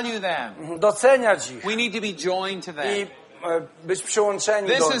value them. doceniać ich We need to be joined to i them. być przyłączeni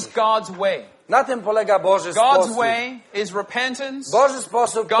do This nich. is God's way. Na tym polega Boży God's sposób. way is repentance. Boży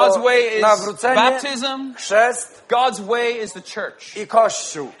sposób God's to way is nawrócenie, baptism. chrzest God's way is the church. i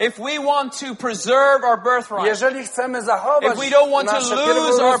Kościół. If we want to preserve our birthright, Jeżeli chcemy zachować If we don't want to nasze lose our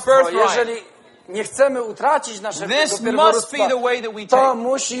pierworództwo, birthright, jeżeli nie chcemy utracić naszego this must pierworództwa, be the way that we to take.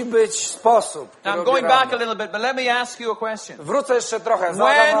 musi być sposób, Now który I'm going back a obieramy. little bit, but let me ask you a question. Wrócę jeszcze trochę. When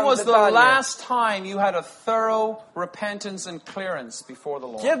Zadam wam was the pytanie. last time you had a thorough repentance and clearance before the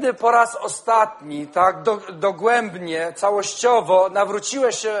Lord? Kiedy po raz ostatni, tak dogłębnie, całościowo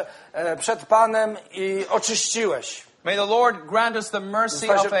nawróciłeś się przed Panem i oczyściłeś? May the Lord grant us the mercy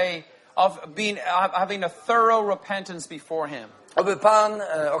of having a thorough repentance before Him. Oby Pan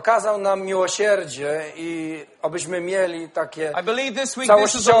okazał nam miłosierdzie i obyśmy mieli takie I believe this week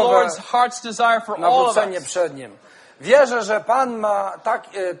this is the Lord's heart's desire for all of nawrócenie us. przed Nim. Wierzę, że Pan ma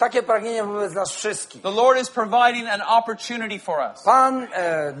takie pragnienie wobec nas wszystkich. The Lord is providing an opportunity for us Pan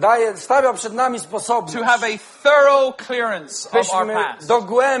stawia przed nami sposobność, to have a thorough clearance of our byśmy past.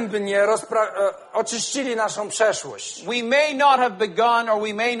 dogłębnie oczyścili naszą przeszłość. We may not have begun or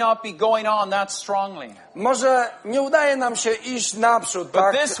we may not be going on that strongly. Może nie udaje nam się iść naprzód, But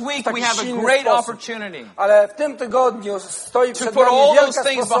tak, this week w taki we have a silny great sposób. opportunity Ale w tym tygodniu stoi przed put nami all wielka those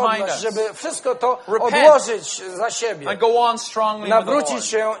things behind sposobność, us. żeby wszystko to Repent. odłożyć za siebie, and go on strongly with the Lord. nawrócić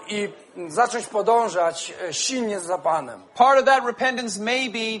się i zacząć podążać silnie za Panem. Part of that repentance may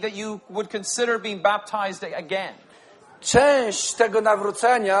be that you would consider being baptized again. Część tego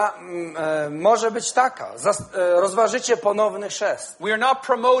nawrócenia może być taka. Rozważycie ponowny chrzest. We are not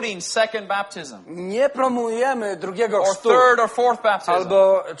promoting second baptism Nie promujemy drugiego or chrztu third or fourth baptism,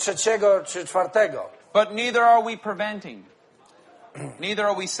 albo trzeciego czy czwartego. but neither are we preventing. Neither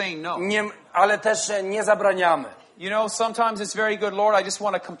are we saying no. Ale też nie zabraniamy. You know, sometimes it's very good, Lord, I just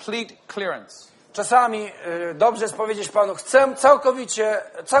want a complete clearance. Czasami dobrze jest powiedzieć Panu, chcę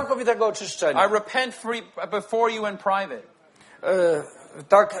całkowitego oczyszczenia. I repent before you in private.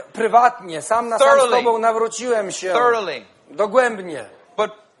 Tak prywatnie, sam na sam z Tobą nawróciłem się dogłębnie.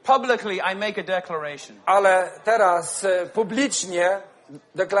 But publicly I make a declaration. Ale teraz publicznie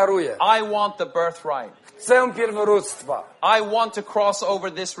deklaruję. I want the birthright. Chcę pierworództwa. I want to cross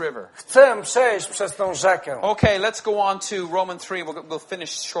over this river. Chcę przejść przez tą rzekę. Okay, let's go on to Romans 3. We'll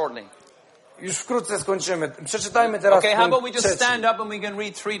finish shortly. Już wkrótce skończymy. Przeczytajmy teraz Okay, how about we punkt just trzeci. stand up and we can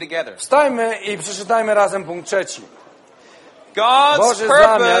read 3 together. Wstajmy i przeczytajmy razem punkt trzeci. God's Boży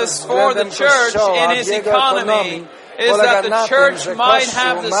zamiar purpose for the względem church Kościoła, in His jego economy ekonomii is polega that na the tym, church że might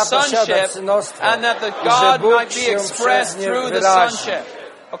have Kościół the ma posiadać sonship synostwo and that the i że God Bóg might be się expressed przez nie through the wyrazi. sonship.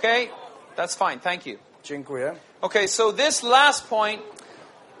 Okay? That's fine. Thank you. Dziękuję. Okay, so this last point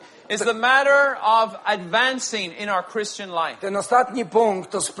is the matter of advancing in our Christian life. Ten ostatni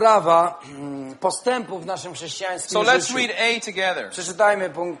punkt to sprawa postępu w naszym chrześcijańskim So let's życiu. read A together. Przeczytajmy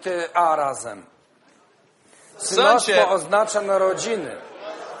punkty A razem. Synostwo oznacza narodziny,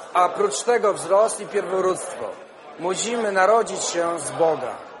 a prócz tego wzrost i pierworództwo. Musimy narodzić się z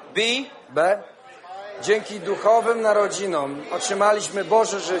Boga. B. Dzięki duchowym narodzinom otrzymaliśmy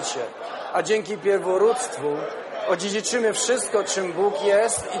Boże życie, a dzięki pierworództwu odziedziczymy wszystko, czym Bóg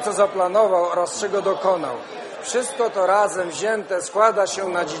jest i co zaplanował oraz czego dokonał. Wszystko to razem wzięte składa się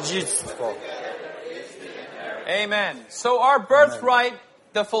na dziedzictwo. Amen. So our birthright,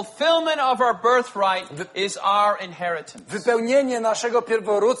 the fulfillment of our birthright is our inheritance. Wypełnienie naszego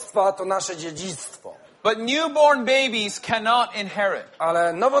pierworództwa to nasze dziedzictwo. But newborn babies cannot inherit.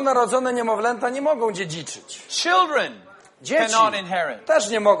 Ale nowonarodzone niemowlęta nie mogą dziedziczyć. Children Dzieci cannot inherit. też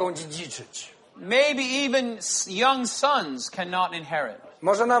nie mogą dziedziczyć. Maybe even young sons cannot inherit.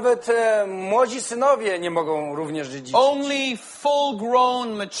 Może nawet młodzi synowie nie mogą również dziedziczyć. Only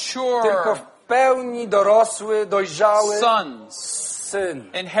full-grown, Tylko w mature pełni dorosły, dojrzały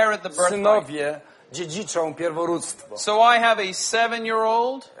syn inherit the birthright. synowie dziedziczą pierworództwo. So I have a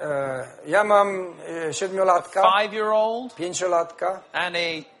 7-year-old, Ja mam 7-latka, 5-year-old, 5-latka and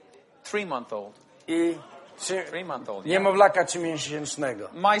a 3-month-old. i 3-month-old. Yeah. niemowlaka 3-miesięcznego.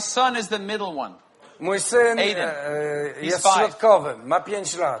 My son is the middle one. Mój syn Aiden. jest He's 5. środkowym, ma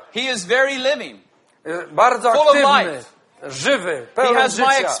 5 lat. He is very living. Bardzo Full of aktywny, life. żywy, He pełen has my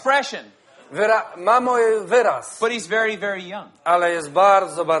życia. expression. Ma mój wyraz, But he's very, very young. ale jest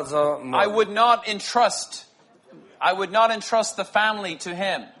bardzo, bardzo I młody. would not entrust the family to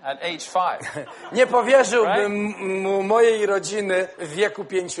him at age 5. Nie powierzyłbym mu mojej rodziny w wieku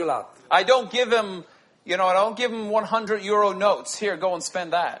 5 lat. I don't give him You know, I don't give him €100 notes. Here, go and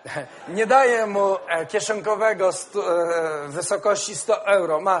spend that. Nie daję mu kieszonkowego wysokości 100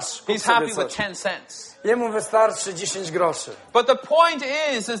 euro. Masz, kup He's sobie happy with coś. 10 cents. Jemu wystarczy 10 groszy. But the point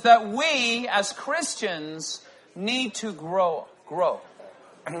is that we as Christians need to grow.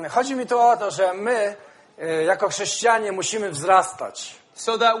 Chodzi mi tu o to, że my jako chrześcijanie musimy wzrastać.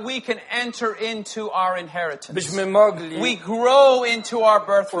 So that we can enter into our inheritance. Byśmy mogli We grow into our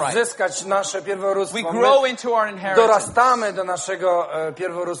birthright. uzyskać nasze pierworództwo. We grow into our My inheritance. dorastamy do naszego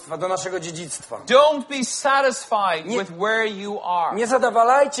pierworództwa, do naszego dziedzictwa. Don't be satisfied with where you are. Nie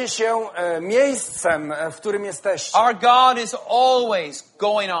zadawalajcie się miejscem, w którym jesteście. Our God is always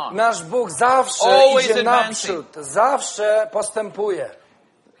going on. Nasz Bóg zawsze Always idzie advancing. naprzód, zawsze postępuje.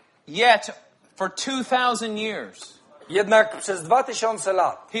 Yet, for 2,000 years, Jednak przez 2000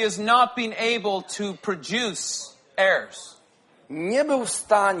 lat He has not been able to produce heirs. nie był w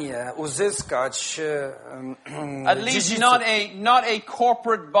stanie uzyskać At least dziedziców. not a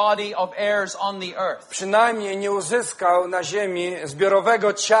corporate body of heirs on the earth. Przynajmniej nie uzyskał na ziemi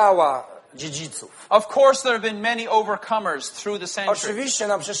zbiorowego ciała dziedziców. Of course, there have been many overcomers through the centuries. Oczywiście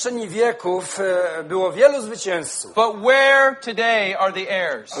na przestrzeni wieków było wielu zwycięzców. But where today are the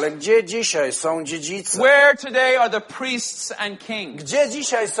heirs? Ale gdzie dzisiaj są dziedzice? Where today are the priests and kings? Gdzie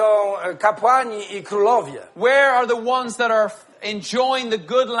dzisiaj są kapłani i królowie? Where are the ones that are enjoying the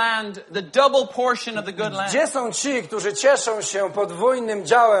good land, the double portion of the good land? Gdzie są ci, którzy cieszą się podwójnym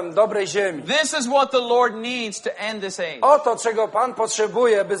działem dobrej ziemi? This is what the Lord needs to end this age. Oto, czego Pan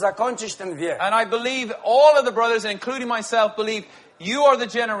potrzebuje, by zakończyć ten wiek. And I believe all of the brothers, including myself, believe you are the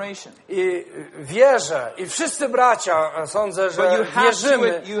generation. I wierzę, i wszyscy bracia, sądzę, But że you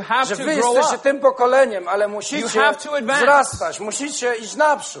have że to wy grow jesteście up. tym pokoleniem, ale You musicie have to advance. wzrastać, musicie iść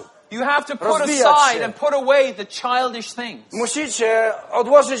naprzód. You have to put Rozwijać aside się. and put away the childish things. Musicie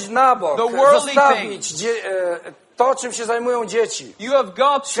odłożyć na bok, The worldly zostawić to, czym się zajmują dzieci. You have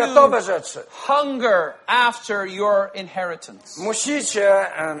got Światowe to rzeczy. hunger after your inheritance.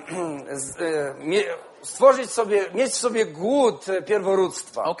 Musicie mieć w sobie głód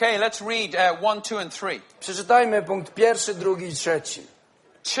pierworództwa. Okay, let's read 1, 2, and 3. Przeczytajmy punkt 1, 2 i 3.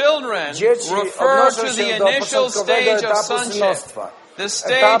 Children Dzieci refer odnoszą to się the do initial początkowego stage of etapu sonship, synostwa. the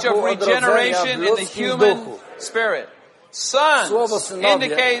stage Etapu of regeneration odrodzenia w in the ludzkim human duchu. spirit. Słowo Sons synowie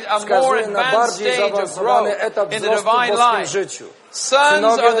indicate a more wskazuje na advanced bardziej stage of zaawansowany growth etap in the wzrostu w divine boskim life. życiu. Sons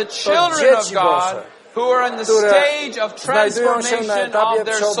Synowie are the to children of dzieci God Boże, who are in the które stage of znajdują się na transformation etapie of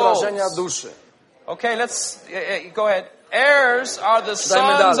their przeobrażenia souls. duszy. Okay, let's go ahead. Heirs are the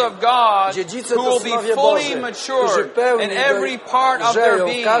Dajmy sons dalej. of God Dziedzice who to will be synowie fully Boży, którzy matured pełni in every part of their dojrzeją w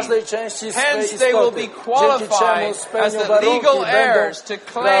being. każdej części swej Hence they will istoty, be dzięki qualified czemu as spełnią the warunki legal i heirs to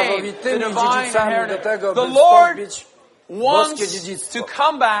będą claim the prawowitymi divine dziedzicami do inheritance. tego, The by Lord wstąpić wants boskie dziedzictwo. to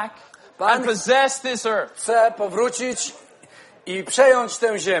come back Pan and possess this earth. Chce powrócić i przejąć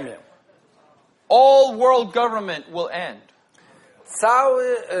tę ziemię. All world government will end.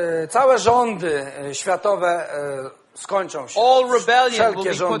 Całe rządy światowe skończą się. All rebellion will Wszelkie be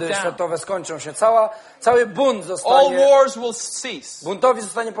put rządy down. światowe skończą się. Cały bunt All zostanie, wars will cease. buntowi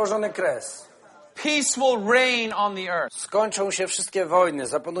zostanie położony kres. Peace will reign on the earth. Skończą się wszystkie wojny,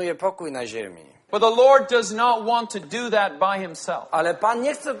 zapanuje pokój na ziemi. But the Lord does not want to do that by himself. Ale Pan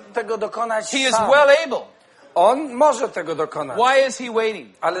nie chce tego dokonać He is sam. well able. On może tego dokonać. Why is he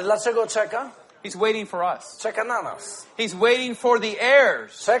waiting? Ale dlaczego czeka? He's waiting for us. Czeka na nas. He's waiting for the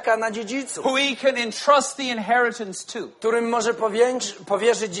heirs Czeka na dziedziców, who he can entrust the inheritance to. którym może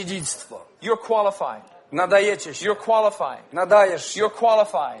powierzyć dziedzictwo. You're qualified. Nadajecie się. You're qualified. Nadajesz się. You're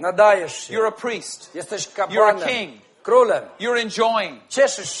qualified. Nadajesz się. You're a priest. Jesteś You're kapłanem. a king. Królem. You're enjoying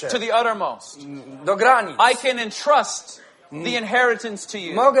Cieszysz się to the uttermost. do granic. I can entrust the inheritance to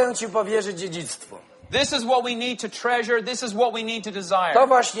you. Mogę Ci powierzyć dziedzictwo. This is what we need to treasure. This is what we need to desire. To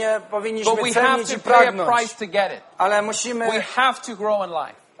właśnie But powinniśmy we have cenić to i pay a pragnąć. price to get it. Ale We musimy have to grow in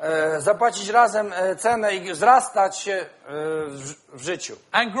life. zapłacić razem cenę i wzrastać się w życiu.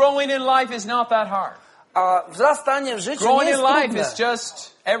 And growing in life is not that hard. A wzrastanie w życiu nie Growing jest in life trudne. is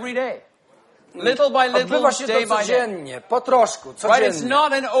just every day. Little by little, Odbywa się day to by day. codziennie, po troszku, Right? It's codziennie.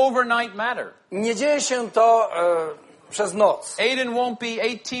 not an overnight matter. Nie dzieje się to przez noc. Aiden won't be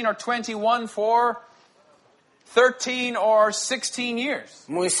 18 or 21 for 13 or 16 years.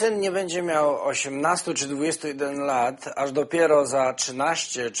 Mój syn nie będzie miał 18 czy 21 lat, aż dopiero za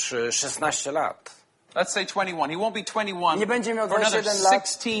 13 czy 16 lat. Let's say 21. He won't be 21 Nie będzie miał for another 21 lat.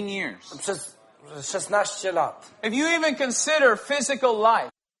 16 years. Przez 16 lat. If you even consider physical life,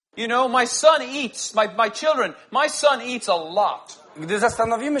 you know, my son eats, my son eats a lot. Gdy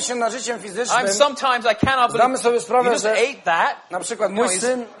zastanowimy się nad życiem fizycznym, Sometimes I cannot zdamy believe sobie sprawę, you just że ate that. na przykład No, mój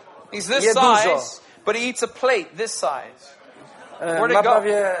syn He's this je dużo. size, but he eats a plate this size. Where'd Ma it go?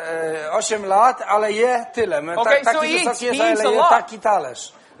 prawie 8 lat, ale je tyle. Okay, so Taki he wysoki eats jest, ale a je lot. taki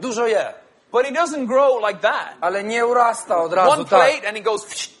talerz. Dużo je. But he doesn't grow like that. Ale nie urasta od razu One tak. plate and he goes,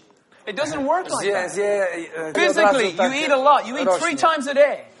 it doesn't work like Zje, that. zje, i od Physically, razu tak you eat a lot. You eat rośnie. 3 times a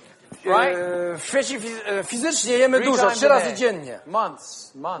day. Right? W świecie fizycznie jemy 3 dużo, times 3 a razy day. dziennie.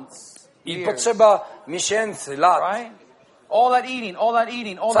 Months, I years. potrzeba miesięcy, lat. Right? All that eating, all that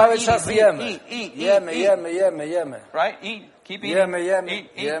eating, all Cały that czas eating. jemy. Eat. Jemy. Right? Eat. Keep eating. Jemy.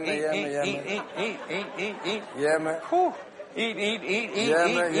 Eat. Jemy.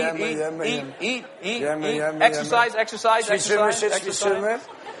 Eat. Exercise.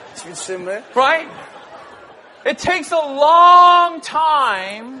 Right? It takes a long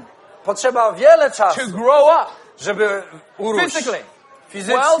time Potrzeba wiele to czasu, grow up żeby urósł. physically.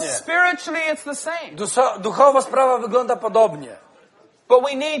 Fizycznie. Well, spiritually it's the same. Duchowo sprawa wygląda podobnie. But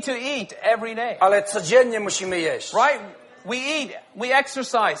we need to eat every day. Ale codziennie musimy jeść. Right? We eat, we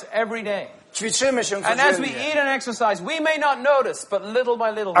exercise every day. Ćwiczymy się And as we codziennie. eat and exercise, we may not notice, but little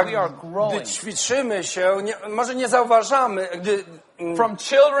by little A we are gdy growing. ćwiczymy się, może nie zauważamy, gdy From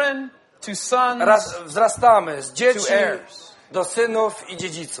children to sons. wzrastamy z dzieci to heirs. do synów i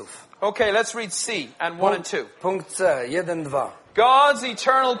dziedziców. Okay, let's read C and 1 and 2. Punkt C, 1, 2. God's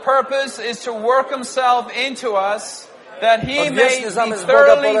eternal purpose is to work himself into us, that he may Odwieczny be zamysł Boga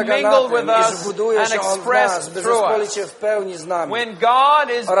thoroughly polega na mingled tym, with iż us buduje and się On w nas, expressed by through zespolić us. się w pełni z nami When God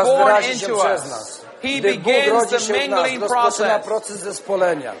is oraz born wyrazi się into przez us, nas. he Gdy Bóg begins rodzi the się w nas, mingling rozpoczyna process. proces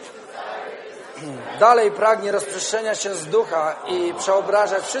zespolenia. Dalej pragnie rozprzestrzenia się z ducha i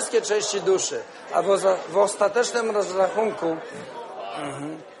przeobrażać wszystkie części duszy, a w ostatecznym rozrachunku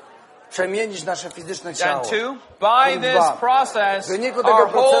przemienić nasze fizyczne ciało. And 2, by Punkt this 2. process, W wyniku tego our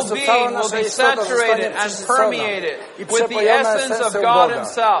whole procesu cała being will nasza be istota zostanie saturated and przesycona permeated i with the przepojona essence of esencją God Boga.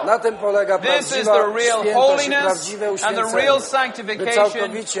 himself. Na tym polega This is prawdziwa the real świętość i holiness prawdziwe and the uświęcenie, real by sanctification,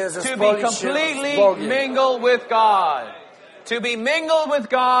 całkowicie to be zespolić się z completely Bogiem. mingled with God. To be mingled with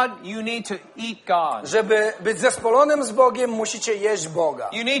God, you need to eat God. Żeby być zespolonym z Bogiem, musicie jeść Boga.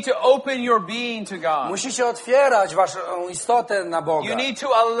 You need to open your being to God. Musicie otwierać waszą istotę na Boga. You need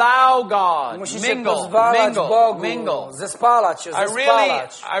to allow God. Musicie Mingle, pozwalać Bogu mingle. zespalać się, I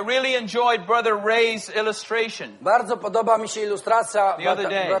zespalać. really enjoyed Brother Ray's illustration. Bardzo podoba mi się ilustracja The other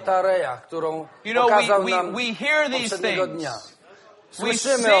day. brata Reya, którą You know, pokazał nam we hear these poprzedniego things. dnia. We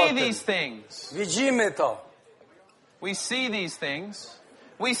Słyszymy o see tym. these things. Widzimy to. We see these things.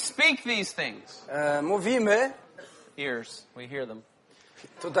 We speak these things. Mówimy, Ears, we hear them.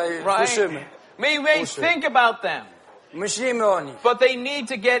 tutaj Right? słyszymy. We may Uszy. think about them, Myślimy o nich, but they need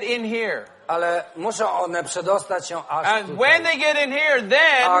to get in here. ale muszą one przedostać się aż And tutaj. when they get in here,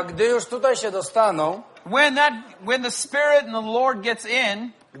 A then gdy już tutaj się dostaną, when the Spirit and the Lord gets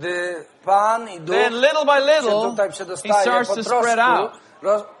in, gdy Pan i Duch then little by się little, tutaj He przedostaje, starts po to spread out.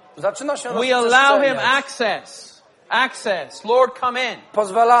 troszku zaczyna się We allow Him rozprzestrzeniać. access. Lord, come in.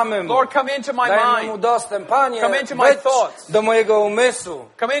 Pozwalamy Mu. Lord, come into my Dajmy Mu mind. dostęp. Panie, Come into my wejdź thoughts. do mojego umysłu,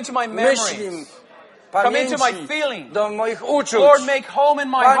 Come into my myśli, memories. Come into my pamięci, feelings. do moich uczuć. Lord, make home in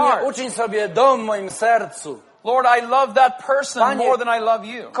my Panie, heart. uczyń sobie dom w moim sercu. Lord, I love that person Panie, more than I love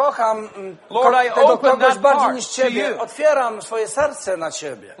you. Kocham Lord, I tego open kogoś that bardziej part niż to Ciebie. you. Otwieram swoje serce na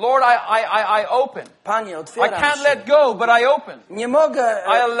Ciebie. Lord, I open. Panie, I otwieram can't się. let go, but I open. Nie mogę,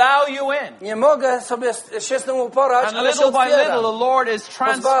 I allow you in. nie mogę sobie się z tym uporać, And ale się little by little, otwieram. the Lord is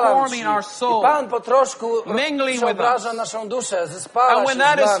Pozwalam transforming Ci. our I soul. Pan po troszku Mingling with przeobraża us. naszą duszę, zespala And się when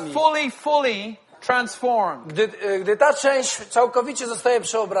that z is nami. fully transformed, Gdy ta część całkowicie zostaje we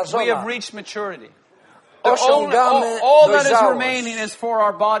przeobrażona, have reached maturity. All osiągamy that is dojrzałość. remaining is for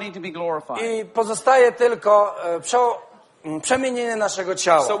our body to be glorified. I pozostaje tylko przemienienie naszego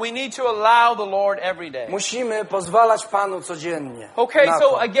ciała. So we need to allow the Lord every day. Musimy pozwalać Panu codziennie. Okay, na so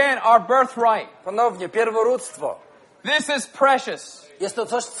to. again, our birthright. Ponownie, pierworództwo. This is precious. Jest to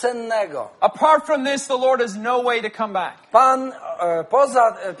coś cennego. Apart from this, the Lord has no way to come back. Pan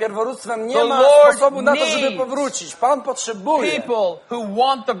poza pierworództwem nie The ma Lord sposobu na to, żeby needs powrócić. Pan potrzebuje People who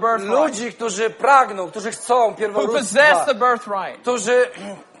want the birthright, ludzi, którzy pragną, którzy chcą who pierworództwa, possess the birthright, którzy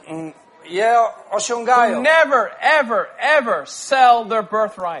je who osiągają, never, ever sell their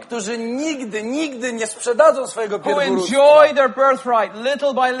birthright, którzy nigdy nie sprzedadzą swojego who pierworództwa, enjoy their birthright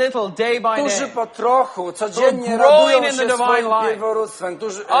little by little, day by którzy day, po trochu, codziennie Who are growing radują in the się divine swoim life. pierworództwem,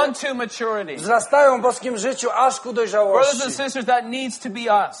 którzy unto maturity. wzrastają w boskim życiu aż ku Brothers dojrzałości. and sisters, that needs to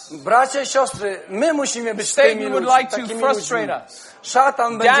be us. Bracia i siostry, my musimy być Satan tymi would ludźmi, like to takimi frustrate ludźmi. us,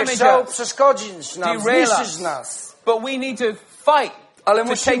 Szatan będzie damage chciał us, przeszkodzić nam, derail zniszczyć us. nas. But we need to fight Ale to take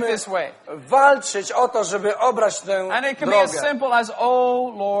musimy this way. walczyć o to, żeby obrać tę And it can be as drogę. simple as,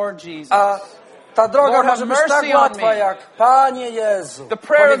 oh Lord Jesus. A Ta droga Lord, może have być tak mercy on łatwa me. jak Panie Jezu. The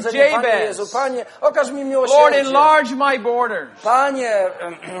prayer of Powiedzenie, Panie Jabez. Jezu, Panie, okaż mi Lord, miłosierdzie. enlarge my borders. Panie,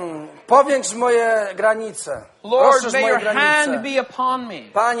 powiększ moje granice. Lord, Rozszerz may moje your hand granice. be upon me.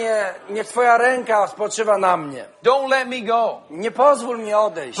 Panie, niech Twoja ręka spoczywa na mnie. Don't let me go. Nie pozwól mi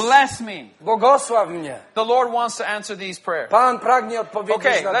odejść. Bless me. Błogosław mnie. The Lord wants to answer these prayers. Pan pragnie odpowiedzieć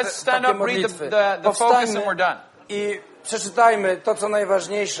Okay, na let's te, stand takie up, read modlitwy. the focus and we're done. I przeczytajmy to, co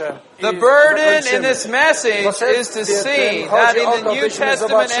najważniejsze. The i burden in zakończymy. this message is to see that in the New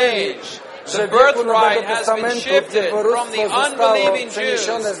Testament age, the birthright has been shifted from the unbelieving Jews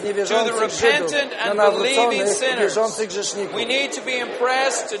to the repentant and believing sinners. We need to be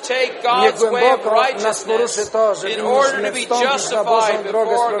impressed to take God's way of righteousness in order to be justified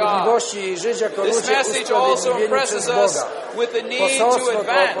before God. This message also impresses us with the need to Poselstwo to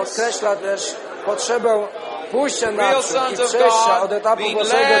advance. podkreśla też potrzebę pójścia Real naprzód sons i of przejścia od God etapu being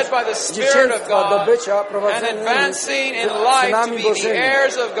Bożego led by the Spirit of dzieciństwa do God bycia and prowadzonymi advancing in life to synami be the Bożymi,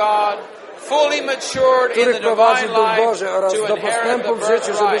 heirs of God, fully matured in the których prowadzi divine Duch life Boży oraz to do inherit postępu the w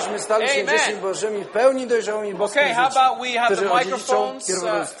życiu, żebyśmy birthright. stali się dziećmi Amen. Bożymi, pełni dojrzałymi boskim Okay, how życiem, about we have the którzy odziedziczą microphones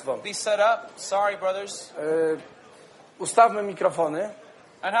pierworództwo. be set up? Sorry, brothers. Ustawmy mikrofony.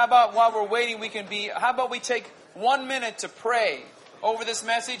 And how about while we're waiting, how about we take 1 minute to pray over this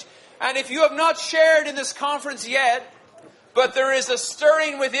message? And if you have not shared in this conference yet, but there is a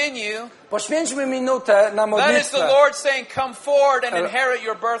stirring within you, Poświęćmy minutę na that is the modlitwę. Lord saying, come forward and inherit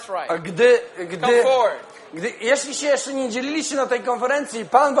your birthright. Come forward. Jeśli się jeszcze nie dzieliliście na tej konferencji,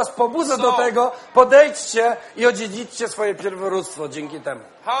 Pan was pobudza So- do tego, podejdźcie i odziedziczcie swoje pierworództwo dzięki temu.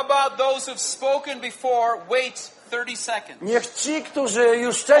 How about those who've spoken before, wait 30 seconds? Niech ci, którzy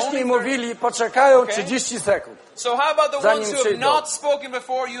już wcześniej mówili, poczekają 30 sekund. So how about the Zanim ones who have przyjdą. not spoken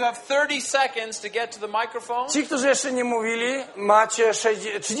before, you have 30 seconds to get to the microphone? Ci, którzy jeszcze nie mówili, macie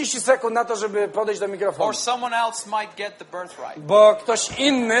 30 sekund na to, żeby podejść do mikrofonu. Or someone else might get the birthright. Bo ktoś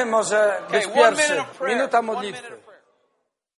inny może być Okay, 1 minute pierwszy. of prayer. Minuta 1 minute modlitwy. of prayer.